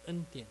远的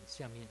恩典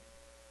下面。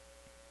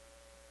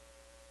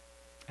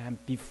 And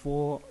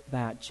before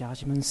that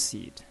judgment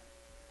seat,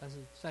 但是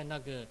在那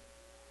个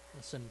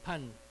审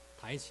判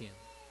台前，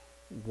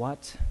 what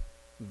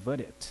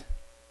verdict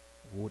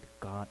would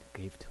God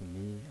give to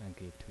me and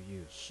give to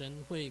you?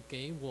 神会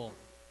给我、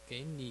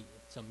给你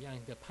怎么样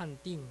一个判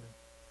定呢？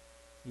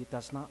 It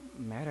does not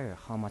matter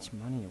how much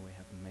money we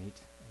have made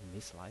in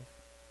this life,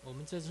 我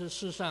们在这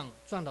世上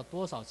赚了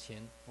多少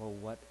钱，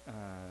 or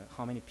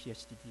how many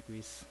PhD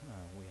degrees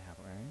we have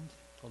earned,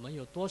 我们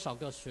有多少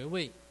个学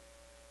位，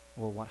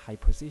 or what high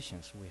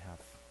positions we have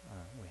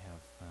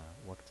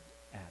worked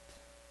at.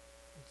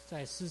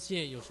 在世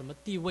界有什么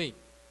地位，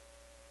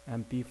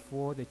 And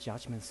before the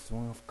judgment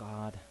throne of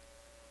God,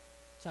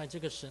 在这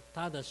个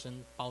他的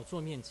神宝座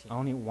面前，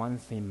 only one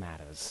thing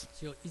matters.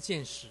 只有一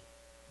件事，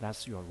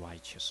 That's your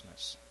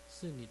righteousness.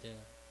 是你的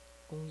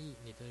公义、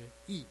你的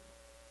义。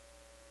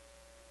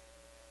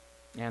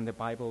 And the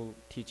Bible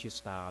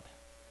teaches that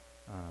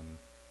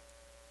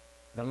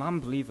the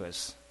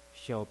non-believers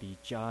shall be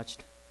judged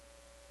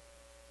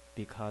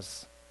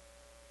because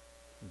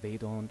they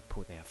don't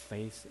put their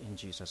faith in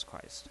Jesus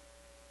Christ.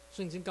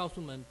 圣经告诉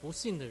我们，不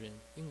信的人，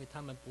因为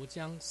他们不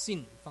将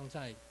信放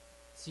在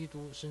基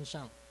督身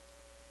上。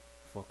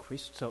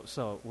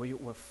 So we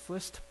were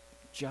first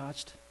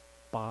judged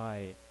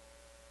by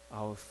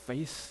our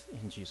faith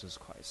in Jesus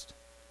Christ.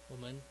 我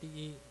们第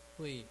一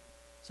会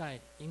在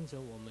因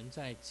着我们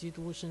在基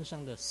督身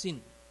上的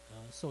信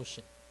而受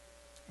审。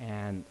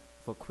 And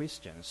for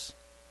Christians,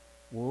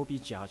 we'll be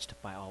judged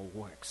by our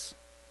works.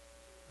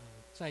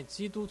 在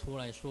基督徒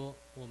来说，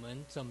我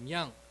们怎么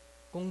样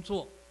工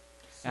作，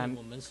是 And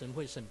我们神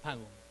会审判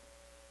我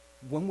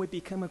们。 When we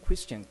become a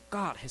Christian,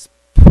 God has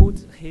put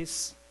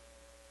His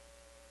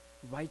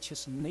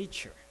righteous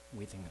nature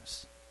within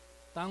us.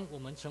 当我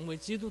们成为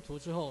基督徒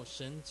之后，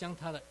神将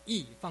他的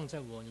义放在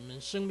我们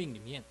生命里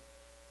面。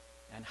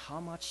 And how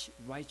much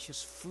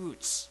righteous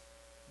fruits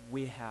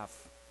we have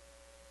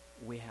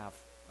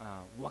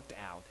worked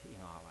out in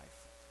our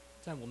life.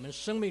 在我们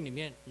生命里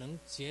面能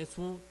结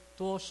出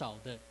多少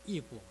的义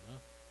果呢？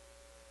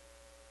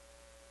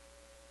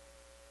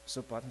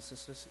 So, brothers and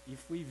sisters, if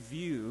we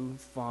view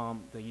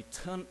from the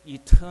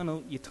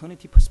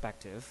eternity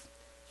perspective,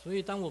 所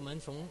以，当我们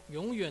从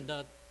永远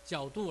的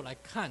角度来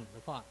看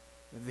的话，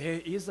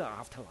 there is an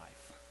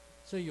afterlife,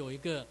 这有一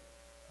个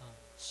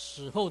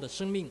死后的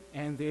生命，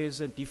 and there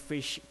is a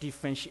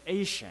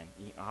differentiation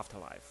in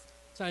afterlife.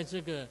 在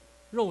这个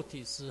肉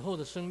体死后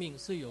的生命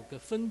是有个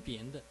分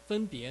别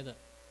的，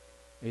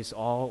 It's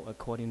all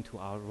according to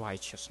our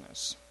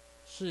righteousness.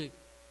 是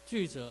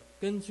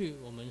根据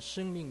我们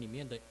生命里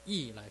面的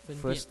义来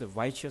分辨。 First, the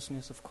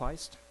righteousness of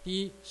Christ,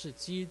 第一是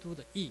基督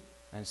的义，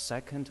 and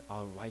second,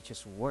 our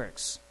righteous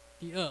works.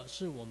 第二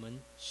是我们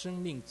生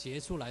命结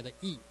出来的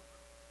义。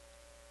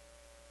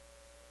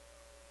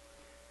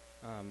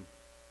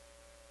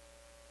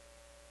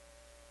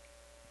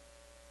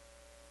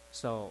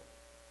 So,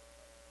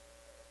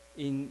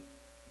 in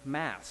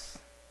math,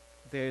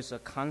 there's a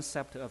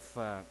concept of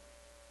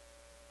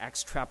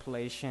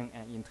extrapolation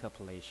and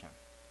interpolation.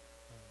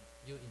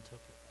 You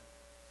interpret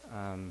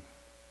that.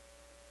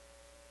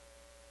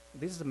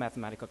 This is the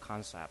mathematical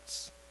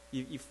concepts.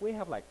 If we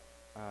have like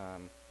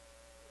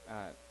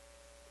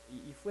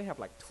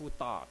two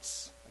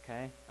dots,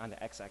 okay, on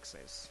the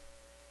x-axis,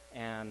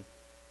 and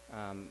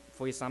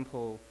for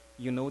example,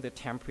 you know the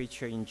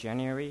temperature in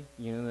January,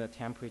 you know the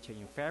temperature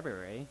in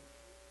February,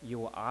 you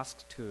were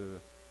asked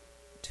to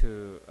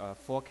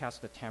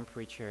forecast the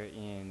temperature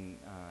in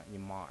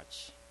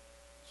March.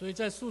 所以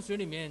在数学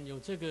里面有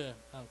这个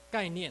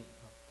概念。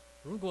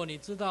如果你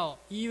知道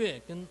1月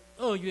跟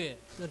2月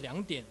这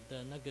2点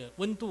的那个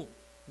温度，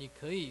你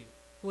可以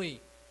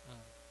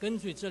根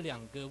据这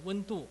2个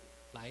温度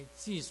来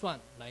计算，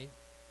来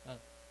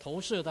投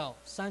射到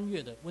3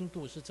月的温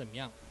度是怎么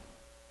样。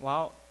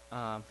 Well,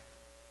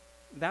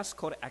 that's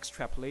called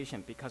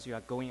extrapolation because you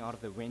are going out of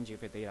the range of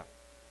the data.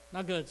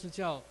 那个是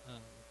叫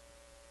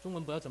中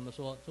文不知道怎么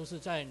说，就是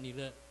在你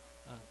的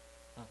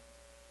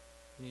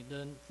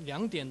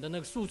2点的那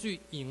个数据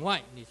以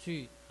外，你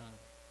去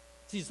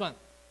计算。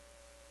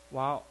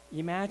 Well,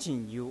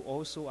 imagine you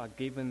also are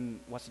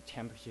given what's the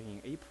temperature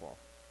in April.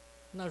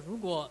 那如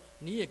果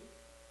你也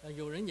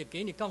有人也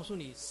给你告诉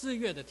你4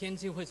月的天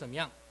气会怎么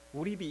样？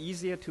 Would it be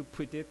easier to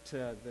predict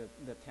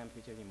the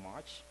temperature in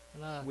March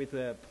那 with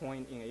a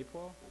point in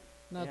April?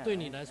 那对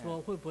你来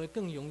说会不会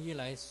更容易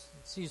来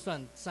计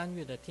算3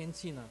月的天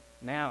气呢？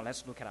 Now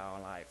let's look at our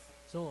life.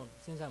 所以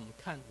现在我们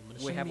看我们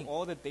的 We 生 have 命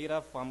all the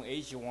data from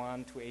age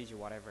 1 to age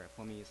whatever.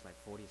 For me, it's like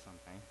 40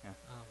 something. Yeah.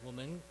 我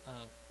们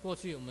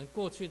我们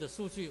过去的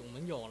数据我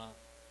们有了，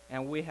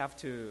 And we have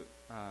to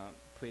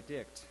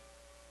predict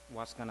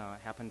what's going to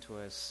happen to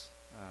us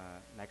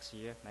next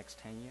year, next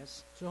 10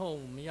 years. 之后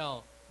我们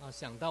要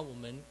想到我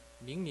们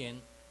明年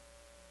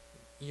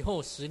以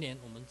后10年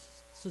我们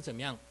是怎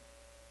么样？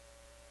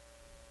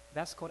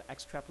 That's called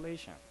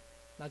extrapolation.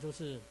 那就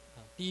是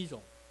第一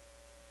种。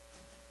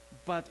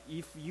 But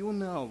if you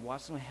know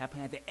what's going to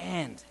happen at the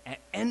end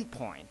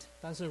point,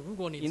 但是如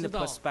果你 in 知 the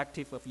道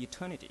perspective of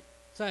eternity,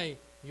 在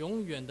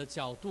永远的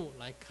角度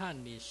来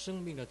看你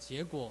生命的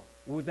结果，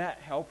 would that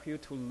help you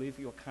to live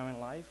your current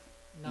life,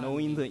 那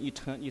knowing 你 the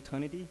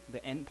eternity, the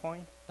end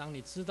point? 当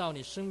你知道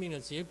你生命的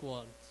结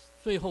果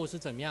最后是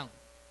怎么样，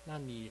那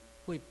你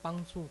会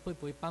不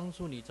会帮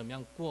助你怎么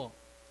样过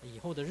以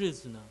后的日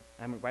子呢？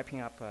 I'm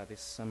wrapping up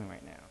this sermon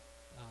right now.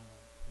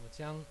 我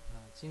将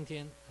今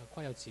天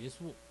快要结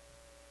束。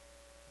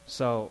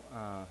 So,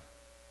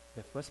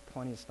 the first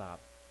point is that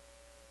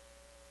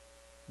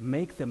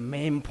make the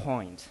main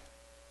point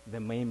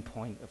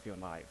of your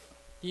life.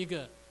 第一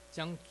个，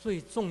将最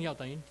重要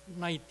等于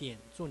那一点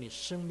做你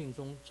生命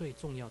中最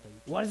重要的一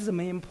点。 What is the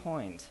main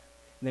point?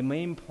 The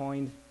main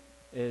point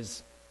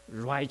is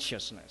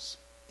righteousness.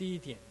 第一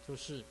点就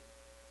是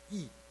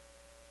义，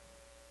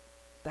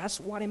 That's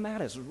what it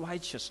matters,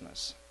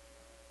 righteousness.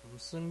 我们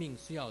生命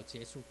需要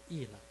结束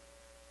义了。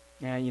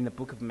 And in the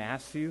book of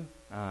Matthew,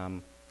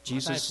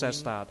 Jesus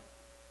says that,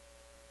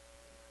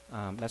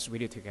 let's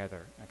read it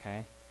together,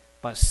 okay?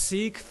 But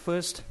seek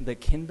first the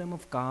kingdom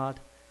of God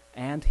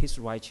and his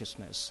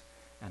righteousness,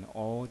 and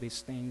all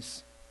these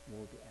things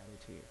will be added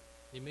to you.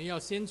 你们要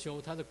先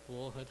求他的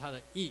国和他的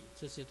义，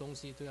这些东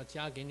西都要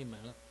加给你们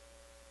了。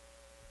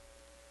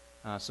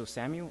 So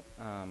Samuel,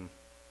 I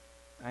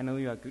know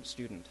you're a good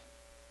student,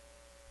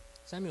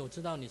 Samuel，我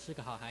知道你是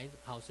个好孩子、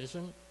好学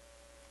生，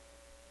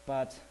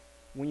 but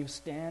when you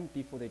stand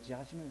before the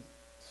judgment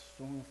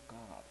throne of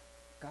God,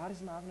 God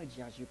is not going to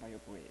judge you by your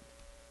grade.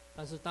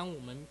 但是当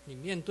你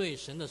面对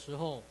神的时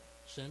候，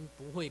神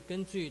不会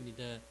根据你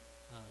的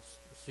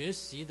学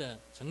习的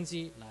成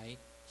绩来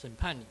审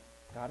判你，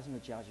 God is going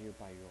to judge you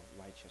by your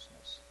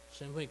righteousness.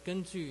 神会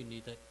根据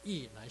你的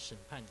义来审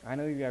判你。 I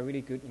know you are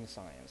really good in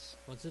science.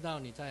 我知道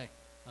你在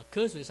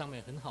科学上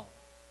面很好，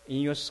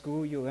 In your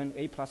school, you earn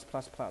A++++.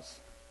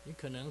 你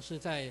可能是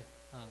在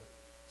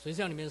学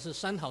校里面是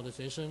3好的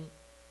学生，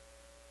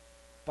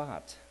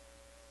 But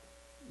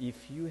if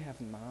you are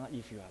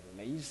lazy,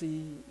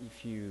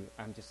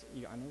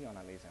 I know you are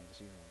not lazy, I'm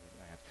just using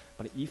that.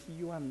 But if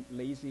you are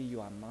lazy,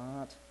 you are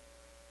not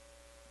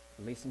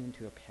listening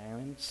to your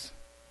parents,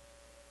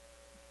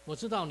 我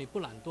知道你不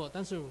懒惰，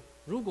但是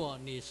如果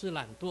你是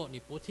懒惰，你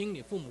不听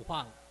你父母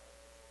话，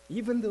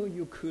 even though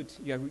you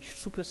are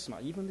super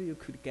smart, even though you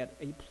could get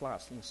A+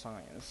 in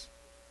science,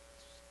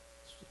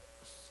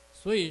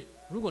 所以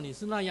如果你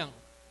是那样，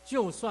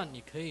就算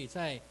你可以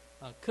在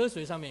科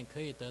学上面可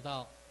以得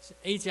到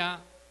A+，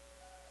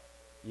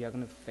 you are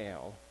going to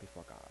fail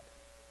before God.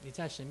 你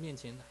在神面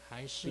前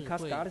还是 Because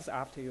会 God is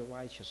after your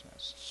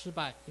righteousness. 失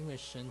败，因为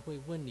神会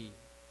问你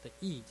的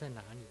义在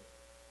哪里。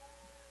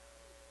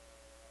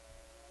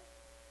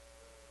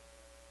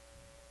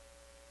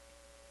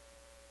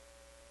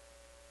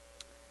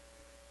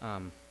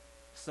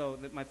 So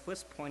my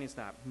first point is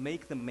that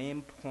make the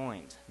main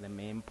point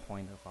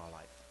of our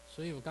life.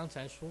 所以我刚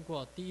才说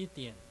过，第一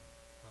点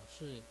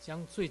是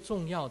将最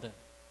重要的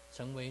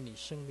成为你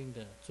生命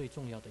的最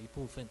重要的一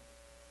部分。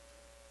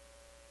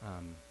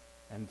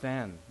 And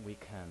then we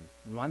can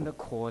run the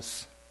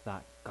course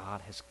that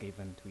God has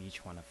given to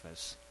each one of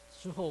us.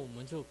 之后我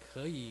们就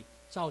可以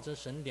照着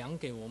神量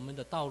给我们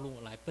的道路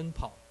来奔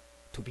跑，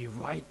 To be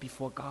right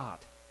before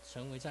God,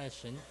 成为在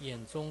神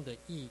眼中的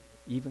义，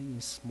 even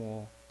in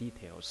small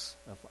details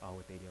of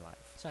our daily life.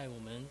 在我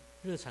们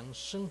日常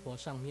生活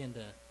上面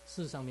的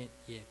事上面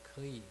也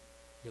可以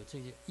有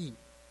这些义。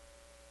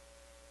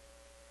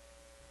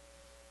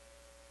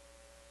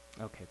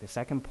 Okay, the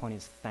second point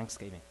is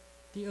Thanksgiving.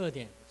 第二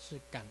点是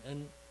感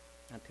恩，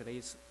 And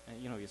today is,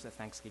 it's a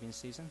Thanksgiving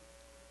season.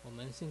 我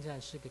们现在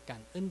是个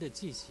感恩的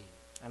季节，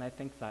 And I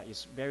think that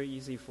it's very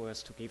easy for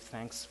us to give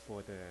thanks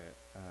for the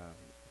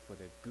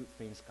good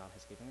things God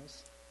has given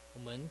us. 我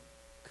们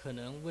可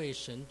能为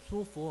神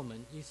祝福我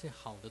们一些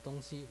好的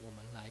东西，我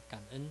们来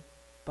感恩。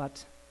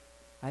 But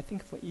I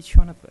think for each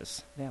one of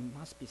us, there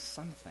must be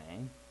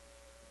something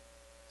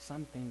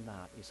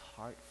that is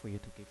hard for you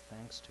to give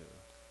thanks to.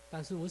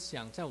 但是我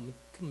想，在我们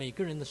每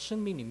个人的生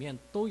命里面，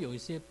都有一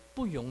些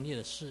不容易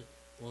的事，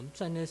我们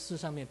在那事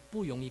上面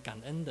不容易感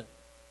恩的。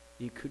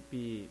 It could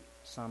be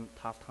some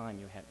tough time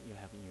you have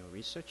in your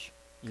research,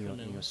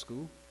 in your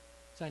school.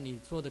 在你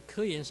做的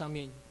科研上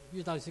面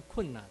遇到一些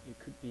困难， It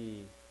could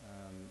be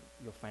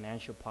your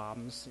financial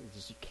problems, it's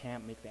just you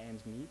can't make the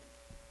ends meet.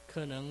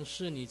 可能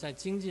是你在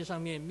经济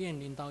上面面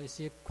临到一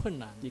些困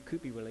难， It could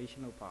be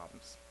relational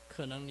problems.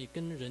 可能你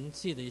跟人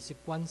际的一些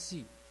关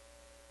系。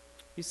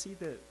 You see,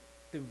 the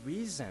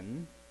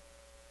reason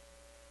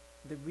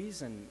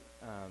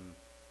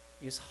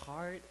it's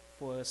hard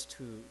for us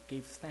to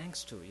give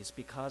thanks to is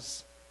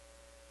because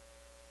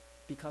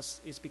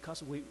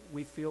we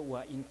feel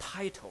we're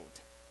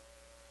entitled.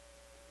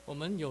 我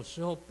们有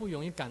时候不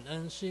容易感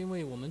恩，是因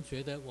为我们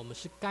觉得我们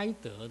是该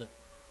得的。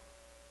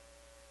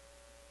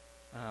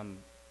 I'm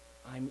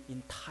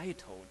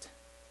entitled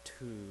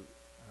to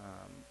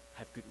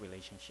have good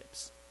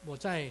relationships. 我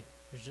在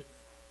人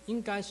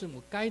应该是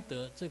我该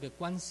得这个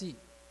关系，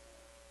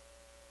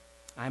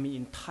 I'm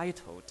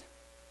entitled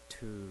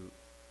to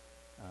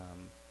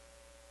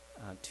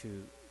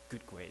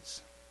good grades.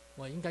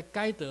 我应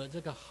该得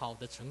这个好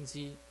的成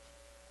绩。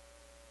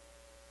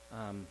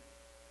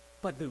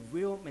 But the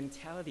real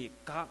mentality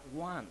God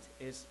wants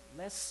is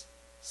let's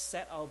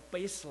set our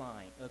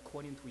baseline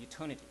according to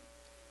eternity.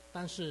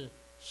 但是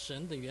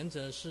神的原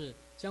则是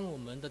将我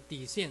们的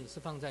底线是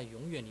放在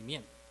永远里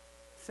面。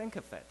 Think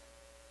of it.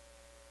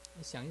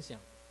 你想一想，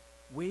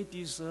 We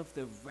deserve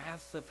the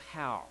wrath of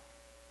hell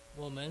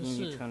我们 in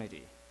是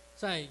eternity.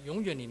 在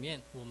永远里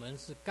面，我们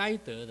是该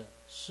得的，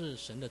是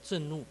神的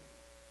震怒。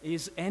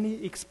 Is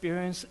any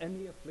experience,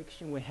 any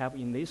affliction we have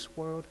in this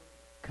world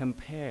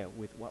compare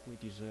with what we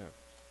deserve?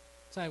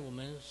 在我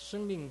们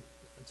生命，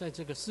在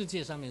这个世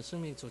界上面，生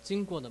命所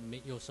经过的，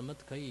没有什么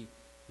可以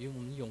与我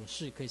们勇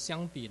士可以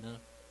相比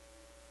呢？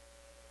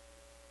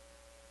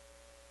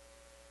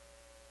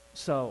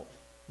 So,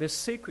 the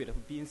secret of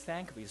being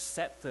thankful is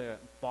set the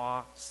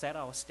bar, set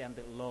our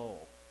standard low.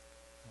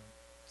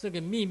 这个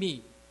秘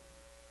密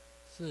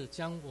是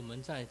将我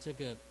们在这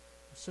个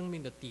生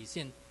命的底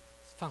线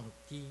放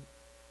低。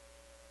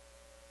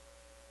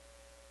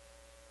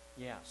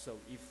 Yeah, so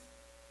if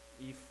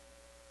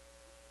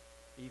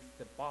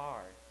the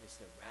bar is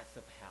the wrath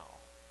of hell,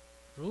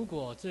 如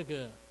果这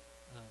个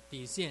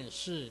底线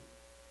是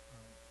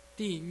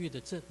地狱的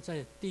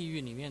在地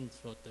狱里面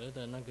所得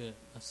的那个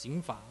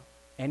刑罚，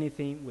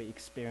 anything we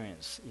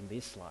experience in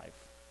this life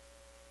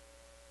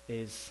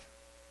is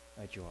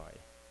a joy.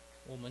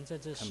 我们在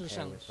这世 Compare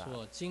上 with that.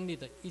 所经历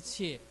的一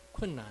切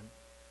困难，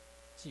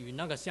与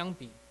那个相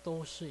比，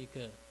都是一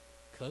个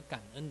可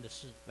感恩的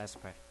事。 Let's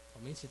pray. 我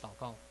们一起祷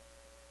告。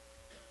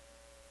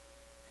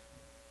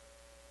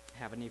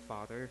 Heavenly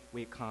Father,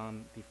 we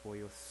come before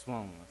your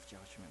throne of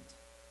judgment.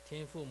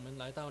 天父，我们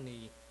来到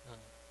你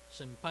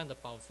审判的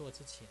宝座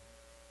之前，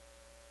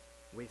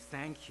 We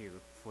thank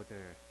you for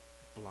the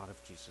blood of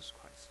Jesus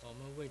Christ. 我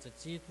们为着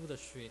基督的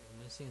血，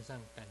我们献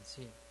上感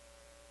谢。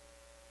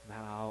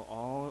 That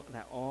all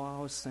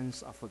our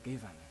sins are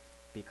forgiven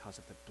because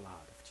of the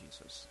blood of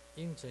Jesus.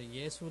 因着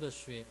耶稣的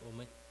血，我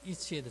们一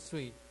切的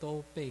罪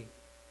都被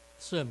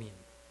赦免。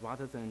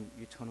 Rather than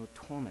eternal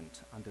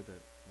torment under the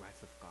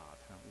wrath of God,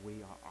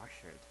 we are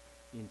ushered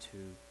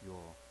into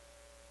your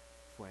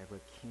forever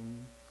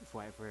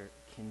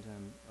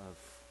kingdom of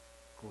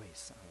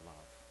grace and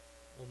love.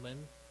 我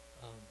们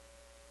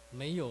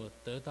没有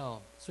得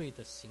到罪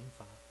的刑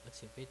罚，而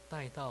且被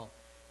带到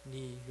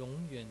你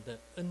永远的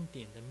恩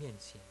典的面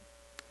前。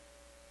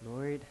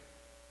 Lord,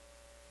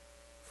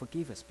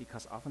 forgive us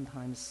because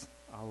oftentimes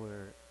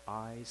our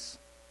eyes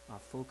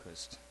are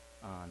focused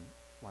on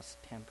what's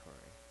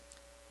temporary.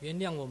 原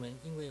谅我们，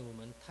因为我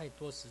们太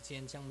多时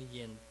间将我们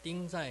眼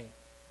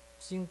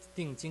心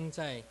定睛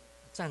在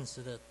暂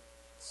时的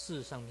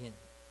事上面。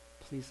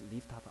 Please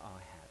lift up our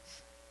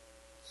heads,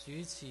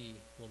 举起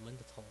我们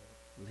的头，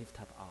 lift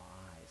up our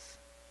eyes,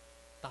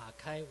 打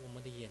开我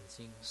们的眼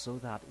睛， so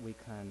that we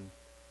can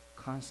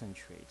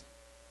concentrate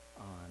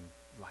on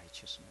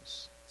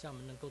righteousness. 让我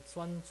们能够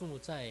专注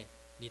在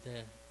你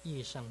的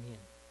义上面。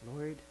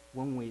 Lord,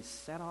 when we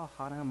set our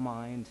heart and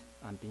mind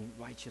on being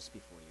righteous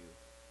before you,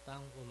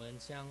 当我们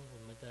将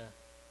我们的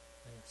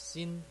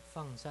心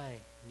放在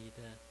你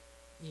的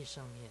义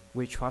上面，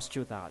 we trust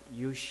you that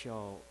you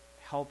shall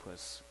help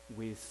us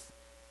with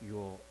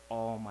your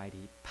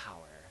almighty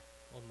power.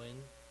 我们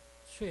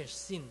确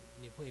信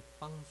你会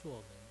帮助我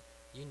们，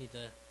以你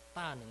的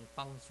大能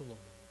帮助我们。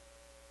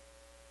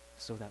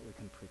 so that we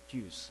can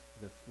produce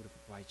the fruit of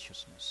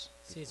righteousness.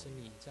 谢 before 谢 you.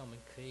 你，让我们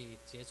可以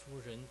结出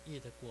仁义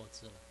的果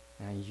子来。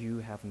 And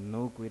you have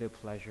no greater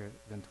pleasure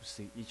than to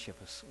see each of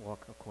us walk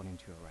according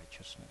to your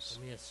righteousness. 我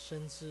们也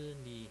深知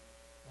你，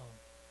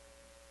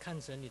看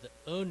着你的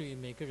儿女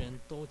每个人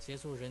都结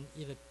出仁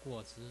义的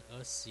果子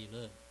而喜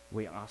乐。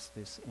 We ask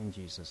this in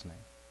Jesus'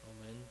 name. 我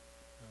们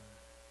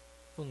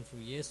奉主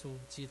耶稣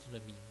基督的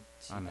名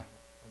祈祷。 Amen.